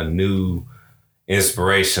give a new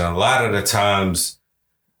inspiration, a lot of the times,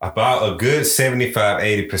 about a good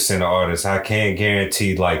 75-80% of artists, I can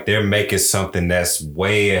guarantee like they're making something that's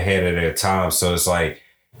way ahead of their time. So it's like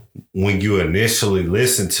when you initially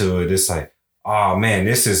listen to it, it's like, oh man,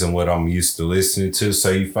 this isn't what I'm used to listening to. So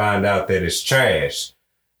you find out that it's trash.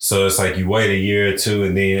 So it's like you wait a year or two,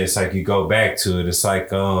 and then it's like you go back to it. It's like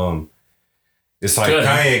Kanye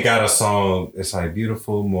got a song. It's like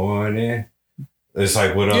Beautiful Morning. It's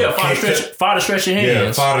like with Father Stretch Your Hands.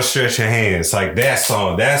 Yeah, Father Stretch Your Hands. Like that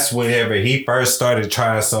song. That's whenever he first started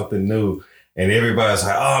trying something new. And everybody's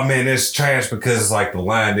like, oh man, it's trash because it's like the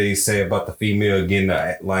line that he said about the female getting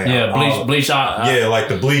the like bleach. Like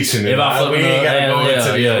the bleaching. If I we ain't got to go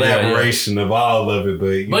into the elaboration of all of it, but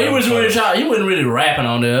he wasn't really rapping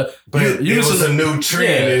on there. But it was a new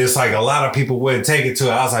trend, and it's like a lot of people wouldn't take it to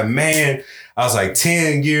it. I was like, man,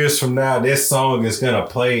 10 years from now, this song is gonna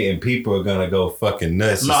play, and people are gonna go fucking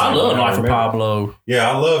nuts. No, I love Life of Pablo.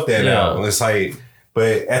 Yeah, I love that album. It's like,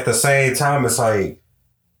 but at the same time, it's like.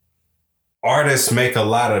 Artists make a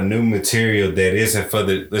lot of new material that isn't for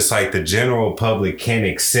it's like the general public can't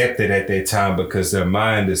accept it at that time because their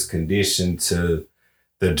mind is conditioned to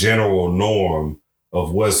the general norm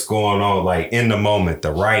of what's going on, like in the moment,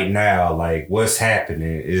 the right now, like what's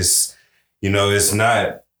happening is, it's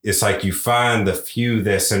not, it's like you find the few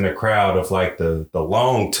that's in the crowd of like the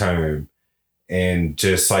long term, and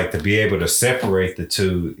just like to be able to separate the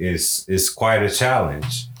two is quite a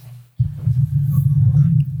challenge.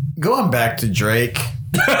 Going back to Drake,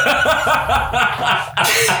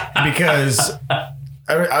 because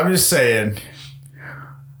I'm just saying,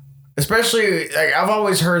 especially like I've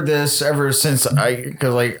always heard this ever since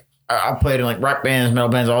because I played in like rock bands, metal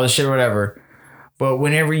bands, all this shit, whatever. But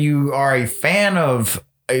whenever you are a fan of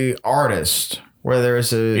a artist, whether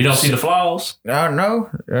it's you don't see the flaws.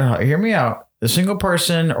 No, hear me out. The single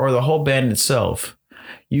person or the whole band itself,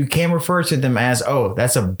 you can refer to them as, oh,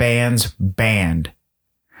 that's a band's band.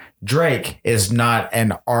 Drake is not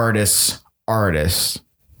an artist's artist.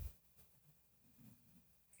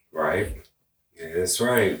 Right. Yeah, that's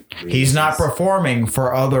right. He's not performing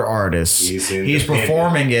for other artists. He's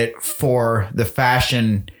performing it for the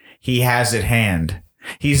fashion he has at hand.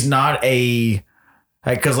 He's not a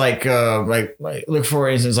because like look,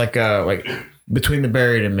 for instance, like Between the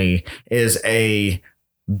Buried and Me is a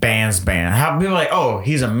band's band. How people are like, oh,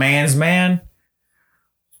 he's a man's man.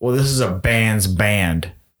 Well, this is a band's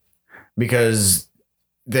band. Because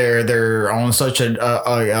they're on such an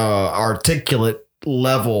articulate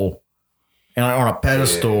level and on a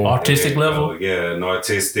pedestal, artistic level, an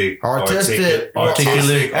artistic level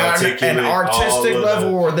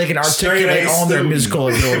where they can articulate on their musical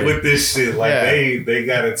ability with this shit. Like they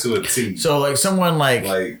got it to a T. So like someone like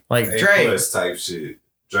Drake type shit.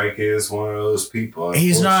 Drake is one of those people.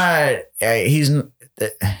 He's not. He's. For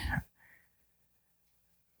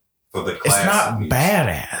the it's not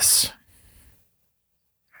badass.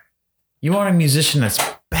 You want a musician that's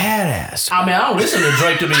badass. I mean, I don't listen to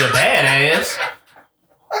Drake to be a badass.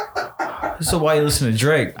 So why you listen to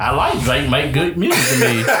Drake? I like Drake make good music to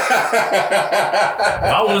me. If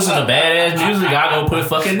I want to listen to badass music, I go put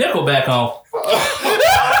fucking Nickelback on.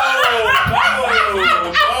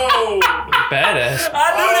 Badass. I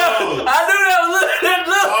knew that.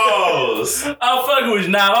 I'm fucking with you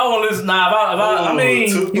now. I want to listen now. I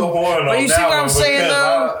mean, toot the horn but on you see that what I'm one saying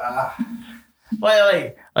though?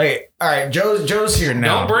 Like, all right, Joe's here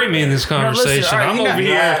now. Don't bring me in this conversation. Listen, right, I'm over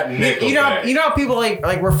here. You know how people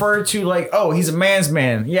like refer to like, oh, he's a man's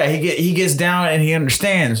man. Yeah, he gets down and he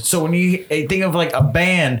understands. So when you think of like a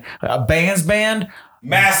band's band,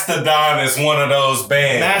 Mastodon is one of those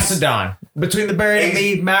bands. Mastodon. Between the Buried and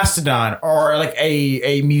Me, Mastodon, or like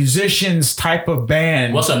a musician's type of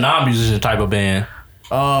band. What's a non-musician type of band?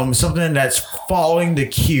 Something that's following the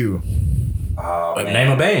cue.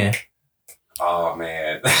 Name a band. Oh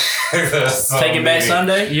man. Taking Back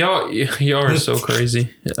Sunday? Y'all are so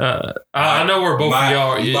crazy. I know where both of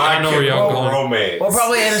y'all. I know where y'all going. Romance. Well,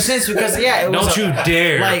 probably in a sense because don't you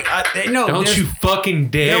dare! Like don't you fucking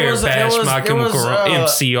dare bash My Chemical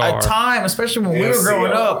MCR. A time, especially when we were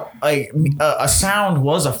growing up, like a sound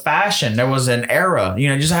was a fashion. There was an era,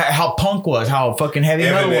 just how punk was, how fucking heavy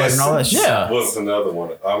metal was, and all that shit. Yeah, was another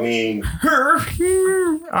one. I mean, all right,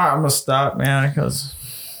 I'm gonna stop, man, because.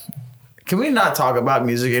 Can we not talk about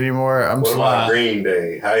music anymore? What about Green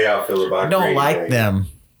Day? How y'all feel about Green Day? I don't like them.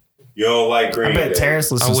 You don't like Green Day? I bet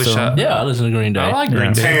Terrence listens to them. Yeah, I listen to Green Day. I like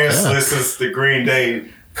Green Day. Terrence listens to Green Day.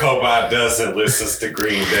 Cobot doesn't listen to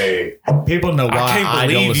Green Day. People know why I can't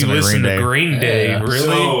believe you listen to Green Day. Really?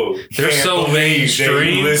 So, they're so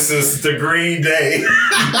mainstream. Listens to Green Day.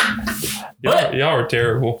 Y'all are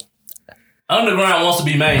terrible. Underground wants to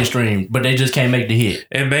be mainstream, but they just can't make the hit.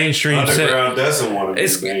 And mainstream Underground doesn't want to be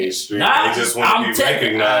mainstream. They just want to be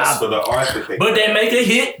recognized for the art that they But they make a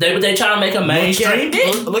hit. They try to make a mainstream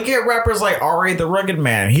hit. Look at rappers like R.A. the Rugged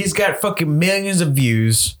Man. He's got fucking millions of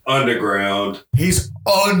views. Underground. He's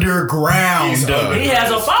underground. He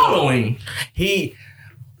has a following.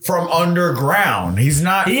 From underground. He's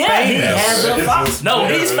not famous. He has a following. No,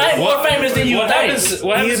 he's more famous than you think.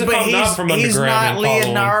 What happens if I'm not from underground? He's not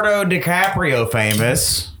Leonardo DiCaprio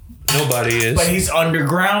famous. Nobody is. But he's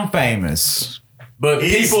underground famous. But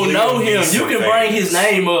people know him. You can bring his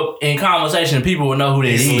name up in conversation and people will know who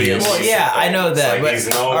that is. Well, yeah, I know that. Like but he's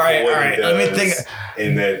known all right, for what all right. he does Let me think.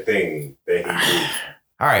 in that thing that he did.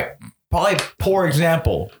 All right, probably poor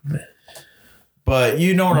example, but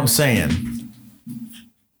you know what I'm saying.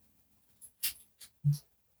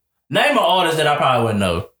 Name an artist that I probably wouldn't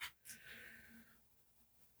know.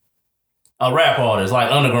 A rap artist,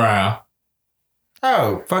 like Underground.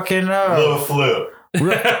 Oh, fucking Lil Flip.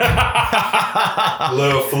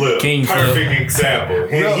 Lil Flip. King Perfect Flip. example.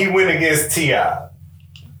 He went against T.I.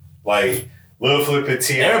 Like, Lil Flip and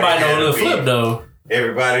T.I. Everybody knows Lil Flip, though.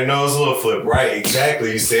 Everybody knows Lil Flip, right?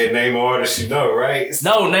 Exactly. You said name an artist you know, right?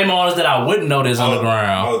 No, name an artist that I wouldn't know that's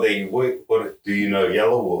Underground. Oh, what do you know?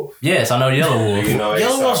 Yellow Wolf. Yes, I know Yellow Wolf. Do you know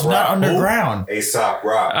Yellow Wolf's not underground. A$AP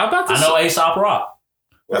Rock. I'm about to I know A$AP Rock.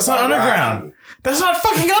 That's not underground. That's not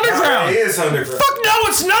fucking underground. It is underground. Fuck no,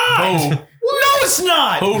 it's not. Who? No, it's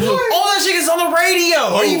not. Who? All that shit is on the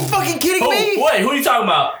radio. Are you fucking kidding me? Wait, who are you talking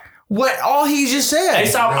about? What? All he just said.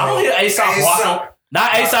 A$AP. I don't hear A$AP Rock.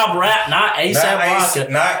 Not A$AP Rap. Not A$AP Rock.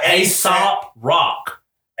 Not A$AP Rock.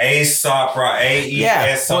 A$AP Rock.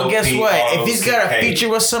 Yeah. Well, guess what? If he's got a feature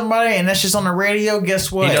with somebody and that's just on the radio, guess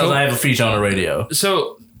what? He doesn't have a feature on the radio.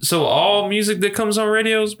 So all music that comes on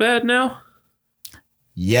radio is bad now?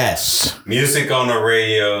 Yes. Music on the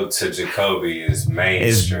radio to Jacoby is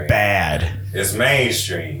mainstream. Is bad. It's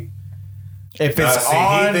mainstream. If it's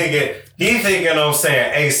on, he thinking I'm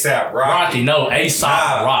saying A$AP Rocky, no, A$AP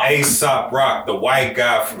Rock. A$AP Rock, the white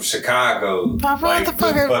guy from Chicago. What like the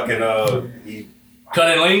fuck? Fucking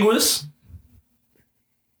Cutting Linguist.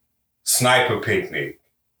 Sniper Picnic.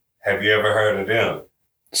 Have you ever heard of them?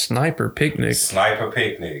 Sniper Picnic. Sniper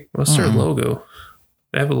Picnic. What's their logo?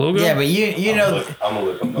 They have a logo? yeah, but you know, I'm gonna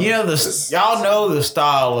look them up. you know y'all know the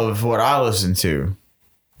style of what I listen to,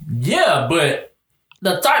 Yeah, but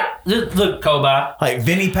the type. Look, Kobe. like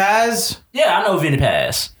Vinny Paz, Yeah, I know Vinny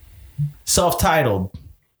Paz. self-titled,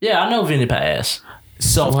 Yeah, I know Vinny Paz. Why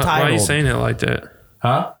self-titled. are you saying it like that?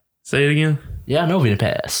 Huh? Say it again. Yeah, I know Vinny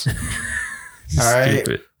Paz. All right.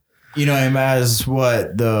 Stupid. You know him as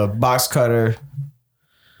what? The box cutter,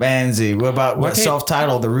 Banzi. What about what can't-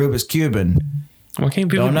 self-titled? The Rubik's Cuban. Why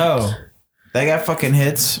can't people Don't know. They got fucking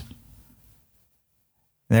hits.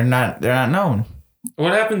 They're not known.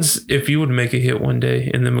 What happens if you would make a hit one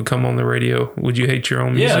day and then would come on the radio? Would you hate your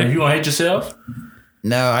own music? Yeah, you want to hate yourself?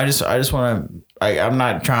 No, I just want to. I'm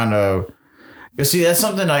not trying to. Cause see, that's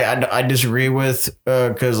something I disagree with.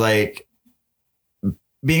 Cause like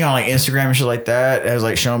being on like Instagram and shit like that has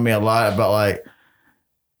like shown me a lot about like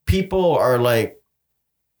people are like.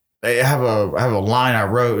 I have a line I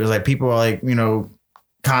wrote. It's like people are like, you know,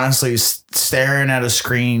 constantly staring at a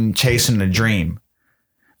screen, chasing a dream.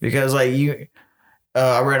 Because like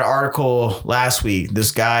I read an article last week.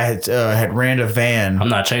 This guy had rented a van. I'm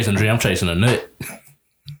not chasing a dream. I'm chasing a nut.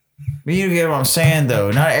 You get what I'm saying, though.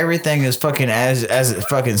 Not everything is fucking as it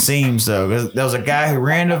fucking seems, though. 'Cause there was a guy who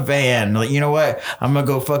ran a van. Like, you know what? I'm gonna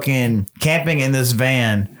go fucking camping in this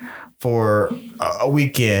van for a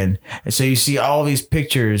weekend. And so you see all these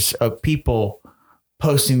pictures of people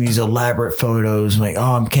posting these elaborate photos, like,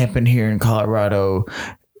 oh, I'm camping here in Colorado.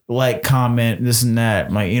 Like, comment, this and that.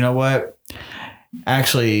 I'm like, you know what?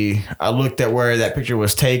 Actually, I looked at where that picture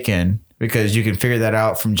was taken. Because you can figure that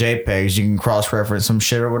out from JPEGs. You can cross-reference some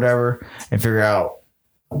shit or whatever and figure out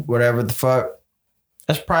whatever the fuck.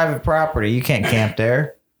 That's private property. You can't camp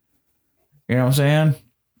there. You know what I'm saying?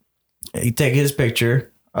 You take his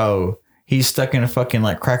picture. Oh, he's stuck in a fucking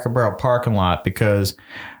like Cracker Barrel parking lot because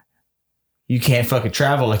you can't fucking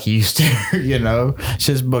travel like you used to. You know?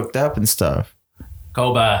 Shit's booked up and stuff.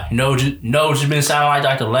 Kobe, you know what you've been sounding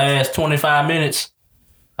like the last 25 minutes?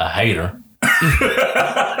 A hater.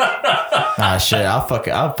 Ah, shit. I'll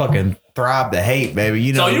fucking thrive to hate, baby.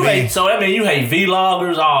 You know So you me. hate. So I mean, you hate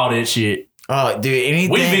vloggers, all that shit. Oh, dude, anything.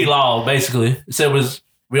 We vlog basically. Except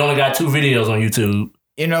we only got 2 videos on YouTube.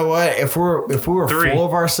 You know what? If we were full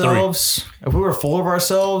of ourselves,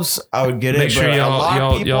 I would get it. Make sure But a lot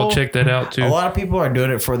of y'all people- check that out too. A lot of people are doing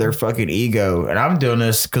it for their fucking ego, and I'm doing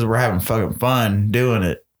this because we're having fucking fun doing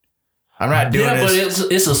it. I'm not doing Yeah, this.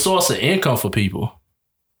 but it's a source of income for people.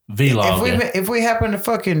 Vlogging. If we happen to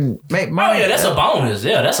fucking make money, Oh yeah, that's a bonus.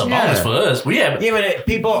 Yeah, that's a bonus for us. We have. Yeah, but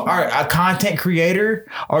people are a content creator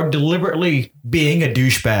are deliberately being a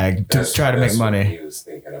douchebag to try to make What money. he was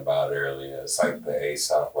thinking about earlier. It's like the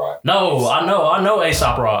A$AP Rock. No, I know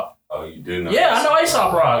A$AP Rock. Oh, you do know? Yeah, I know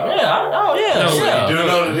Aesop Rock. Yeah, You do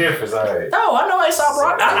know the difference, all right. No, I know Aesop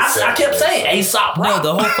Rock. I kept saying Aesop No, Rock.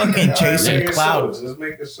 the whole fucking chasing Making cloud. sure, just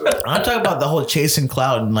making sure. I'm talking about the whole chasing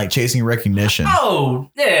cloud and like chasing recognition. Oh,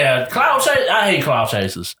 yeah. Cloud chase. I hate cloud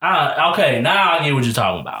chasers. Okay, now I get what you're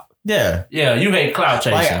talking about. Yeah. Yeah, you hate cloud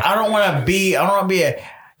chasing. Like I don't want to be a,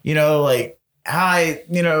 like hi,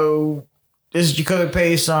 this is Jacoby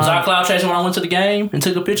Pace on. Was I cloud chasing when I went to the game and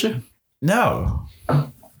took a picture? No.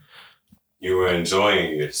 You were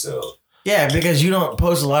enjoying yourself. Yeah, because you don't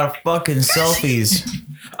post a lot of fucking selfies.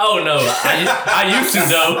 Oh no, I used to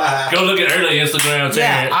though. Go look at early Instagram.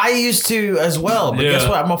 Yeah, I used to as well. But guess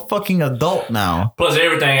what? I'm a fucking adult now. Plus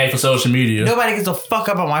everything ain't for social media. Nobody gets a fuck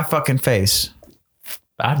up on my fucking face.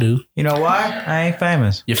 I do. You know why? I ain't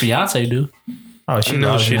famous. Your fiance do. Oh, she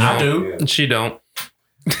No, does. she I don't. do. She don't.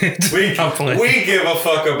 We I'm playing. give a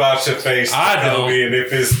fuck about your face, I don't. Jacoby, and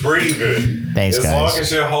if it's breathing. Thanks, as guys. long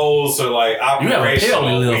as your holes are like have a operational,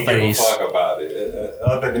 pale little we face. give a fuck about it.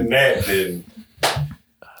 Other than that, then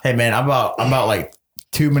Hey man, I'm about like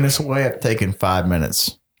 2 minutes away. I've taken 5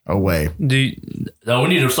 minutes away. No, we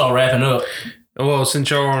need to start wrapping up. Well,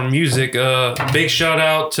 since y'all are on music, big shout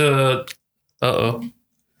out to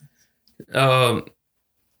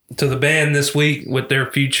to the band this week with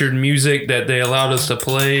their featured music that they allowed us to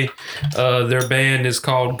play. Their band is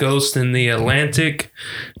called Ghost in the Atlantic.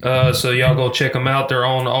 So y'all go check them out. They're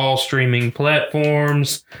on all streaming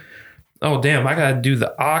platforms. Oh, damn, I got to do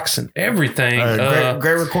the aux and everything.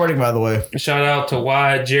 Great recording, by the way. Shout out to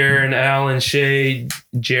Wyatt, Jaron, Allen, Shay,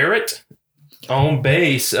 Jarrett on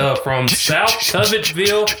bass from South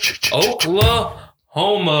Coventville, Oklahoma.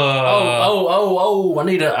 I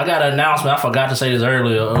got an announcement. I forgot to say this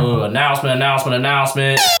earlier. Announcement.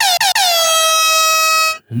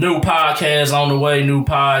 New podcast on the way.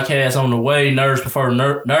 Nerds Before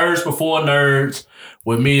Nerds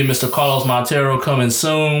with me and Mr. Carlos Montero coming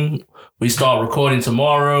soon. We start recording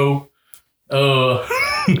tomorrow.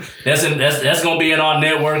 That's gonna be in our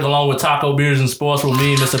network along with Taco Beers and Sports with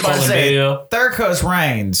me and Mr. Colin Bell. Third Coast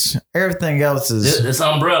reigns. Everything else is It's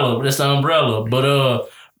umbrella. But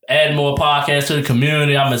add more podcasts to the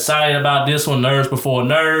community. I'm excited about this one, Nerds Before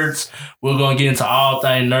Nerds. We're gonna get into all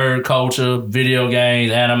things nerd culture, video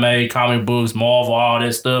games, anime, comic books, Marvel, all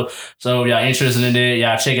that stuff. So if y'all interested in it,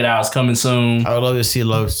 y'all check it out. It's coming soon. I would love to see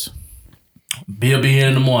Los. Bill be here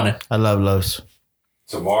in the morning. I love Los.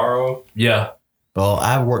 tomorrow. Yeah. Well,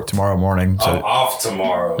 I have work tomorrow morning. So. I'm off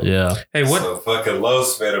tomorrow. Yeah. Hey, what? So fucking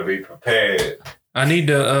Los better be prepared. I need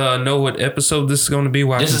to know what episode this is going to be.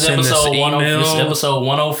 While This I is can send episode this email. This is episode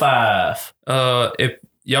 105. If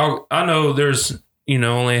y'all, I know there's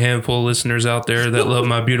only a handful of listeners out there that love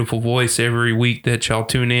my beautiful voice every week that y'all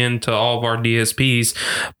tune in to all of our DSPs.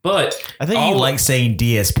 But I think you like saying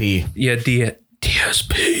DSP. Yeah, DSPs.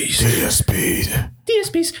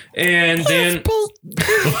 DSPs. And then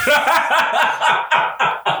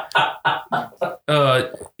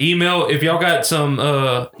email if y'all got some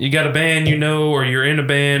you got a band or you're in a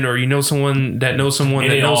band or you know someone that knows someone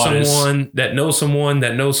that knows someone that knows someone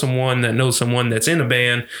that knows someone that knows someone that's in a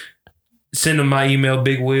band. Send them my email,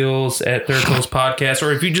 bigwheels@Third Coast Podcast.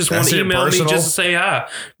 Or if you just want to email me just to say hi,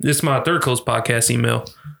 this is my Third Coast Podcast email.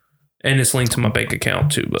 And it's linked to my bank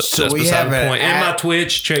account too, but So that's we beside have the an point. And my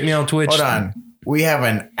Twitch. Check me on Twitch. Hold on. We have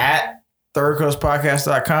an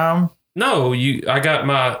 @thirdcoastpodcast.com. No, I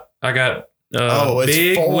got it's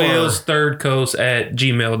Big for- Wheels Third Coast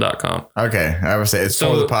 @gmail.com. Okay. I would say it's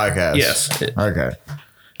for the podcast. Yes. Okay.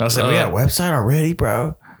 I was like, we got a website already,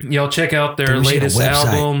 bro. Y'all check out their Dude, we should latest have a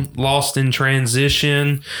website. album, Lost in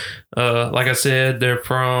Transition. Like I said, they're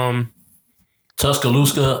from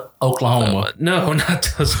Tuscaloosa, Oklahoma. no, not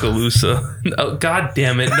Tuscaloosa. No, God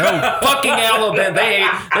damn it. No, fucking Alabama.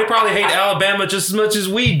 They probably hate Alabama just as much as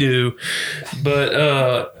we do.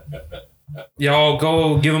 But y'all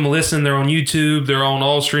go give them a listen. They're on YouTube. They're on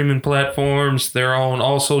all streaming platforms. They're on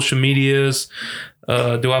all social medias.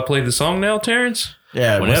 Do I play the song now, Terrence?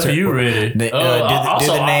 Yeah. Whenever you ready. Do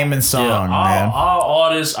the name and song, man. All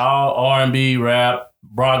artists, all R&B, rap,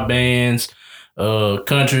 rock bands,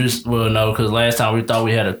 countries. Well, no, because last time we thought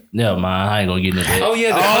we had a. Never mind. I ain't gonna get into that. Oh,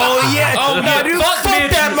 yeah. Dude, fuck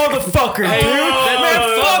that motherfucker, Hey, dude.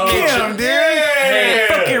 Fuck him, dude. Hey.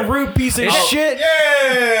 Fucking rude piece of shit.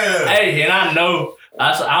 Yeah. Hey, and I know.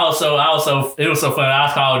 I also. It was so funny. I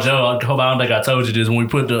called Joe. I don't think I told you this when we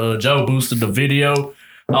put the Joe boosted the video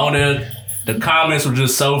on there. The comments were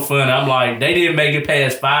just so funny. I'm like, they didn't make it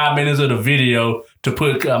past 5 minutes of the video to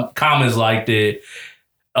put comments like that.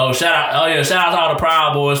 Shout out to all the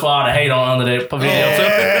Proud Boys for all the hate on under that video.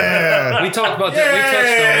 Yeah. We talked about that. We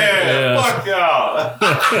touched on it. Fuck y'all.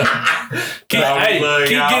 Keep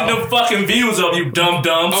getting them fucking views up, you dumb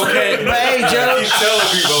dumbs. Okay. Hey, Joe. Keep telling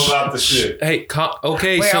people about the shit. Hey,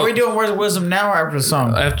 okay. Wait, so are we doing words of wisdom now or after the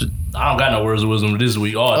song? after I don't got no words of wisdom this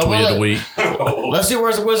week or tweet of the week. Let's do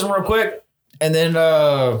words of wisdom real quick, and then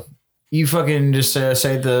you fucking just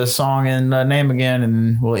say the song and name again,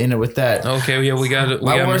 and we'll end it with that. okay, yeah, we got it.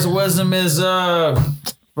 My words of wisdom is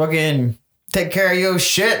fucking take care of your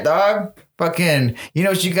shit, dog. Fucking, you know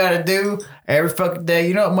what you gotta do every fucking day.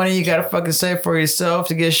 You know what money you gotta fucking save for yourself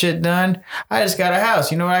to get shit done. I just got a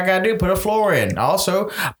house. You know what I gotta do? Put a floor in. Also,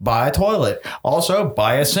 buy a toilet. Also,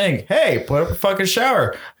 buy a sink. Hey, put up a fucking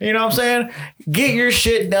shower. You know what I'm saying? Get your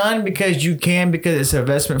shit done because you can, because it's an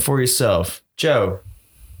investment for yourself. Joe.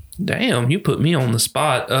 Damn, you put me on the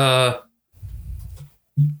spot. I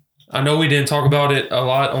know we didn't talk about it a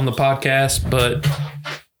lot on the podcast, but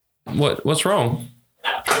what's wrong?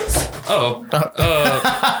 Oh,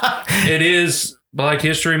 it is Black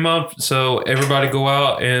History Month, so everybody go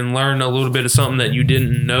out and learn a little bit of something that you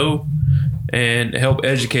didn't know and help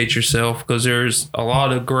educate yourself, because there's a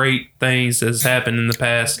lot of great things that's happened in the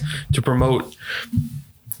past to promote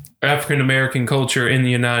African American culture in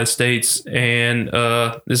the United States. And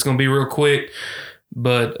this is going to be real quick,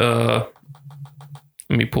 but let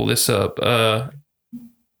me pull this up.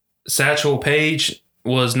 Satchel Paige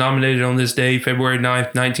was nominated on this day, February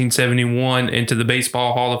 9th, 1971, into the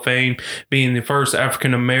Baseball Hall of Fame, being the first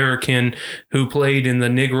African American who played in the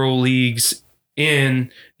Negro Leagues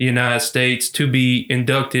in the United States to be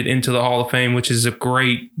inducted into the Hall of Fame, which is a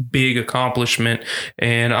great big accomplishment.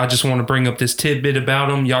 And I just want to bring up this tidbit about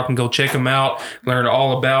him. Y'all can go check him out, learn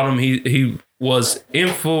all about him. He was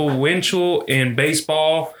influential in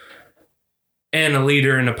baseball and a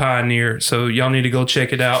leader and a pioneer. So y'all need to go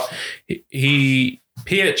check it out. He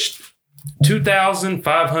pitched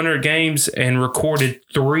 2,500 games and recorded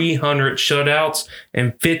 300 shutouts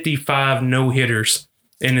and 55 no-hitters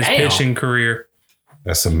in his pitching career.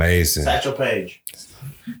 That's amazing. Satchel Paige.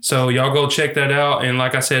 So y'all go check that out. And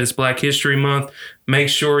like I said, it's Black History Month. Make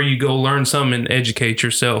sure you go learn something and educate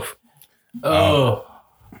yourself. Go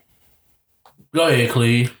ahead,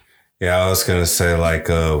 Cleve. Yeah, I was gonna say, like,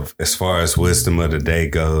 as far as wisdom of the day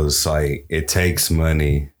goes, like, it takes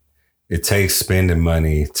money. It takes spending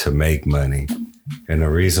money to make money. And the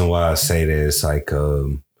reason why I say that is like,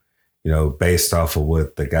 based off of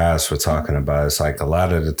what the guys were talking about, it's like a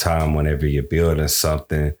lot of the time whenever you're building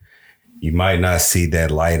something, you might not see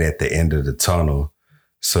that light at the end of the tunnel.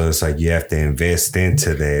 So it's like you have to invest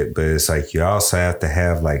into that. But it's like you also have to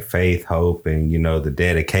have like faith, hope, and, the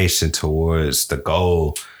dedication towards the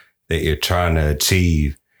goal that you're trying to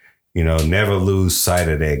achieve. Never lose sight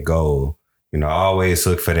of that goal. Always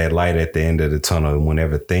look for that light at the end of the tunnel.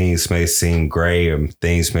 Whenever things may seem gray or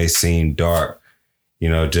things may seem dark,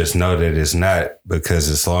 just know that it's not, because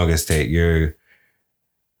as long as that you're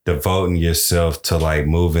devoting yourself to like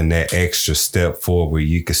moving that extra step forward,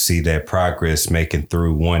 you can see that progress making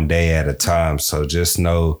through one day at a time. So just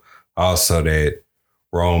know also that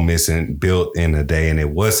Rome isn't built in a day, and it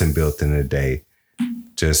wasn't built in a day.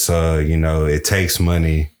 Just, it takes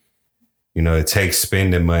money. It takes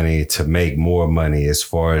spending money to make more money as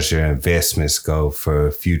far as your investments go for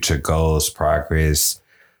future goals, progress,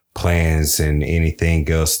 plans, and anything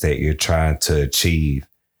else that you're trying to achieve.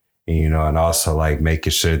 And also like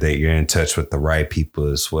making sure that you're in touch with the right people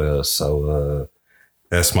as well. So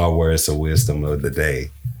that's my words of wisdom of the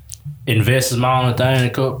day. Invest is my only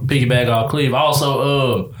thing to piggyback off Cleve.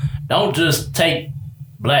 Also, don't just take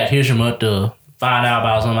Black History Month to find out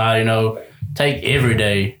about somebody. Take every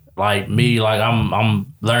day. Like me, like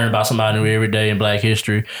I'm learning about somebody new every day in Black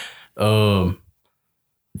history. James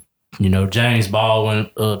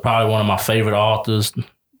Baldwin, probably one of my favorite authors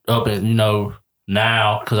up at,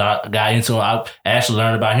 now, because I got into him. I actually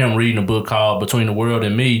learned about him reading a book called Between the World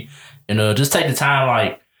and Me. And just take the time,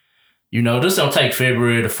 like, just don't take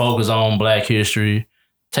February to focus on Black history.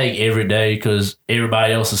 Take every day, because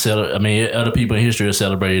everybody else is other people in history are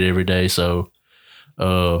celebrated every day. So,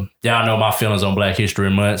 y'all know my feelings on Black History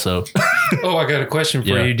Month. So, I got a question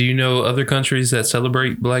for you. Do you know other countries that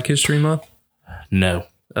celebrate Black History Month? No.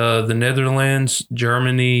 The Netherlands,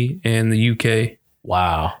 Germany, and the UK.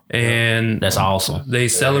 Wow. And that's awesome. They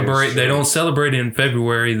don't celebrate it in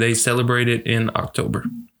February. They celebrate it in October.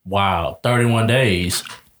 Wow. 31 days.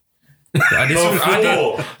 I did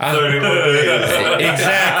 31 days.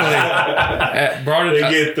 Exactly.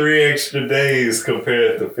 They get 3 extra days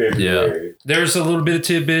compared to February. Yeah. There's a little bit of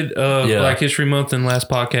tidbit of Black History Month in last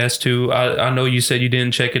podcast too. I know you said you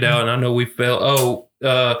didn't check it out, and I know we felt,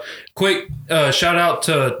 Quick shout out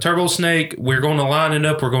to Turbo Snake. We're going to line it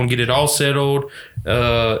up. We're going to get it all settled.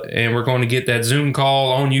 And we're going to get that Zoom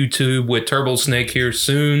call on YouTube with Turbo Snake here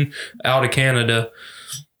soon out of Canada.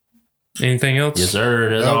 Anything else? Yes, sir.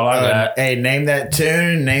 That's all I got. Hey, name that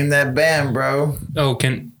tune. Name that band, bro. Oh,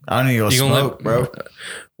 I don't even smoke, bro.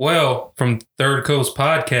 Well, from Third Coast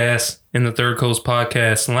Podcast in the Third Coast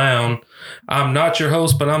Podcast Lounge, I'm not your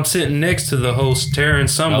host, but I'm sitting next to the host,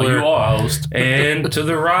 Terrence Sumbler. No, you are host. And to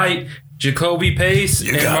the right, Jacoby Pace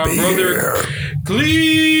and my brother,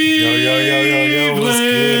 Cleveland. Yo, what's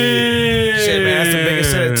good? Shit, man, that's the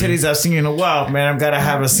biggest set of titties I've seen in a while, man. I'm gotta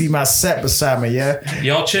have to see my set beside me, yeah?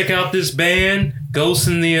 Y'all check out this band, Ghosts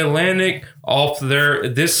in the Atlantic,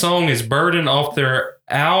 this song is Burden off their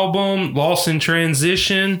album, Lost in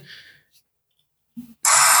Transition.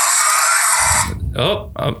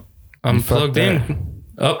 Oh, I'm plugged in.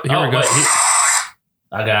 Oh, here we go.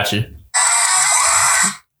 I got you.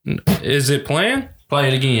 Is it playing? Play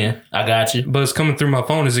it again. I got you. But it's coming through my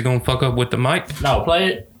phone. Is it going to fuck up with the mic? No, play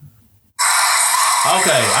it.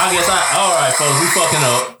 Okay, all right, folks, we fucking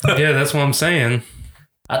up. Yeah, that's what I'm saying.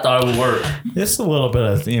 I thought it would work. It's a little bit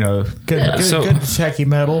of, good techie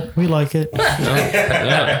metal. We like it. I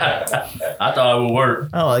thought it would work.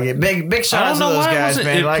 I like it. Big shout out to those guys,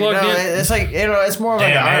 man. Like, it's like, it's more of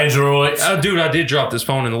Damn, Android. Dude, I did drop this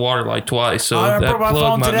phone in the water like twice, so that broke my plug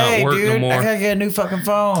phone might today, not work dude. no more. I gotta get a new fucking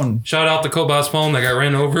phone. Shout out to Cobot's phone that got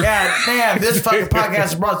ran over. God damn, this fucking podcast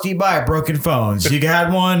is brought to you by broken phones. You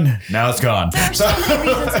had one, now it's gone. We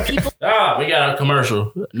got a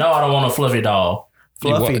commercial. No, I don't want a fluffy doll.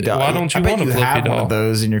 Fluffy doll. Why don't you I bet want a you fluffy have doll? one of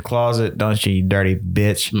those in your closet, don't you dirty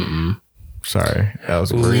bitch? Mm-mm. Sorry, that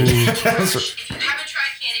was rude. Haven't tried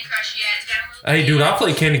Candy Crush yet? Download Hey, dude, I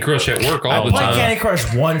play Candy Crush at work all the Play time. Candy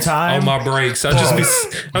Crush one time. On my breaks, I'd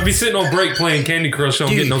be sitting on break playing Candy Crush. I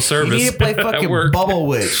don't get no service. You need to play at fucking work. Bubble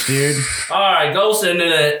Witch, dude. All right, Ghost in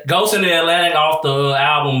the Atlantic off the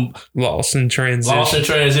album Lost in Transition. Lost in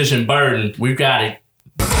Transition, Burden. We've got it.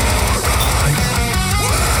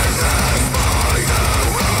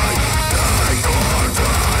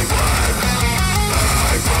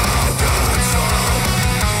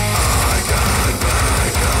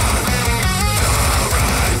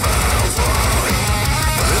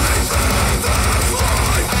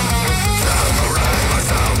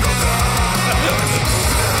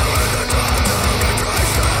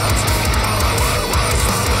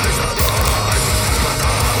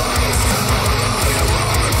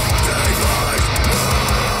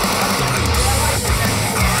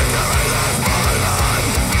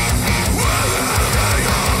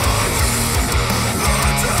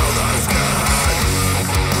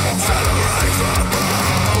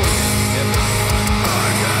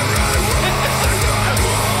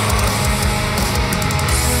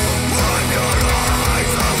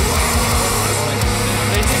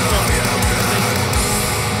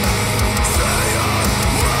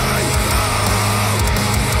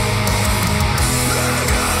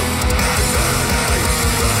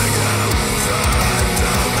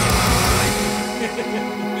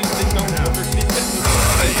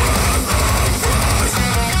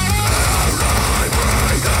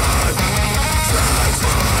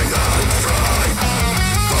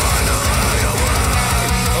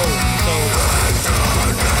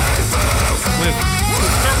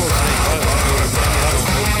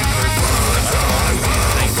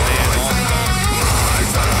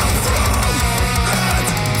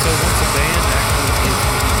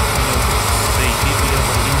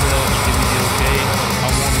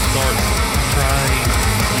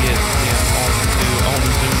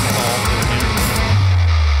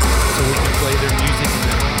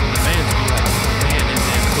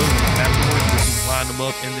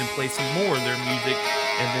 up and then play some more of their music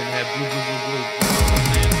and then have blue, blue, blue, blue. And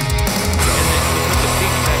then we put the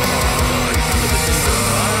pick back on. So the thing that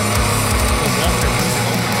to want their music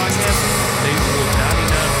on the podcast, they would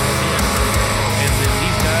 99%. And then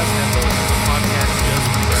these guys have a podcast just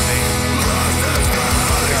for their band.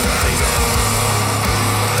 I gotta say that.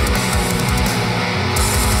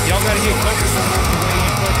 Y'all gotta get comfortable with the way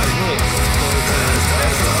you fucking look. So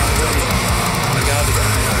that's the way I got it.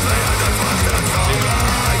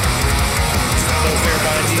 So if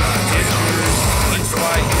everybody needs pictures,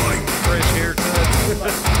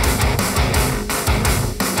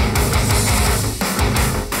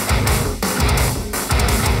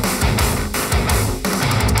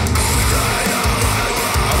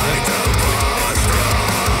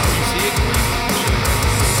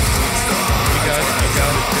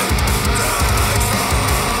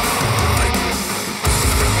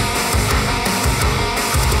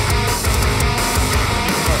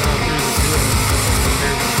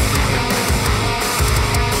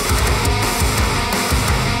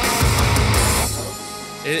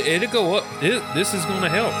 It'll go up. This is gonna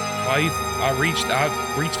help. I reached out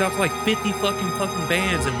to like 50 fucking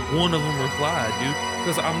bands, and one of them replied, dude.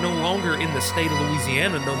 Because I'm no longer in the state of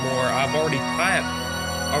Louisiana no more. I've already tapped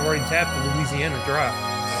the Louisiana dry.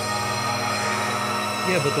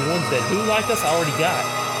 Yeah, but the ones that do like us, I already got.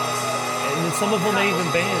 And then some of them ain't even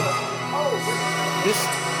bands. This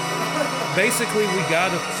basically we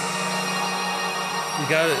gotta.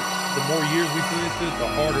 The more years we put into it, the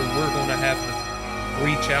harder we're gonna have to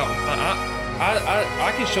reach out and find.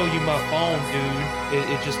 I can show you my phone, dude.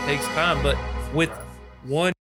 It just takes time, but with one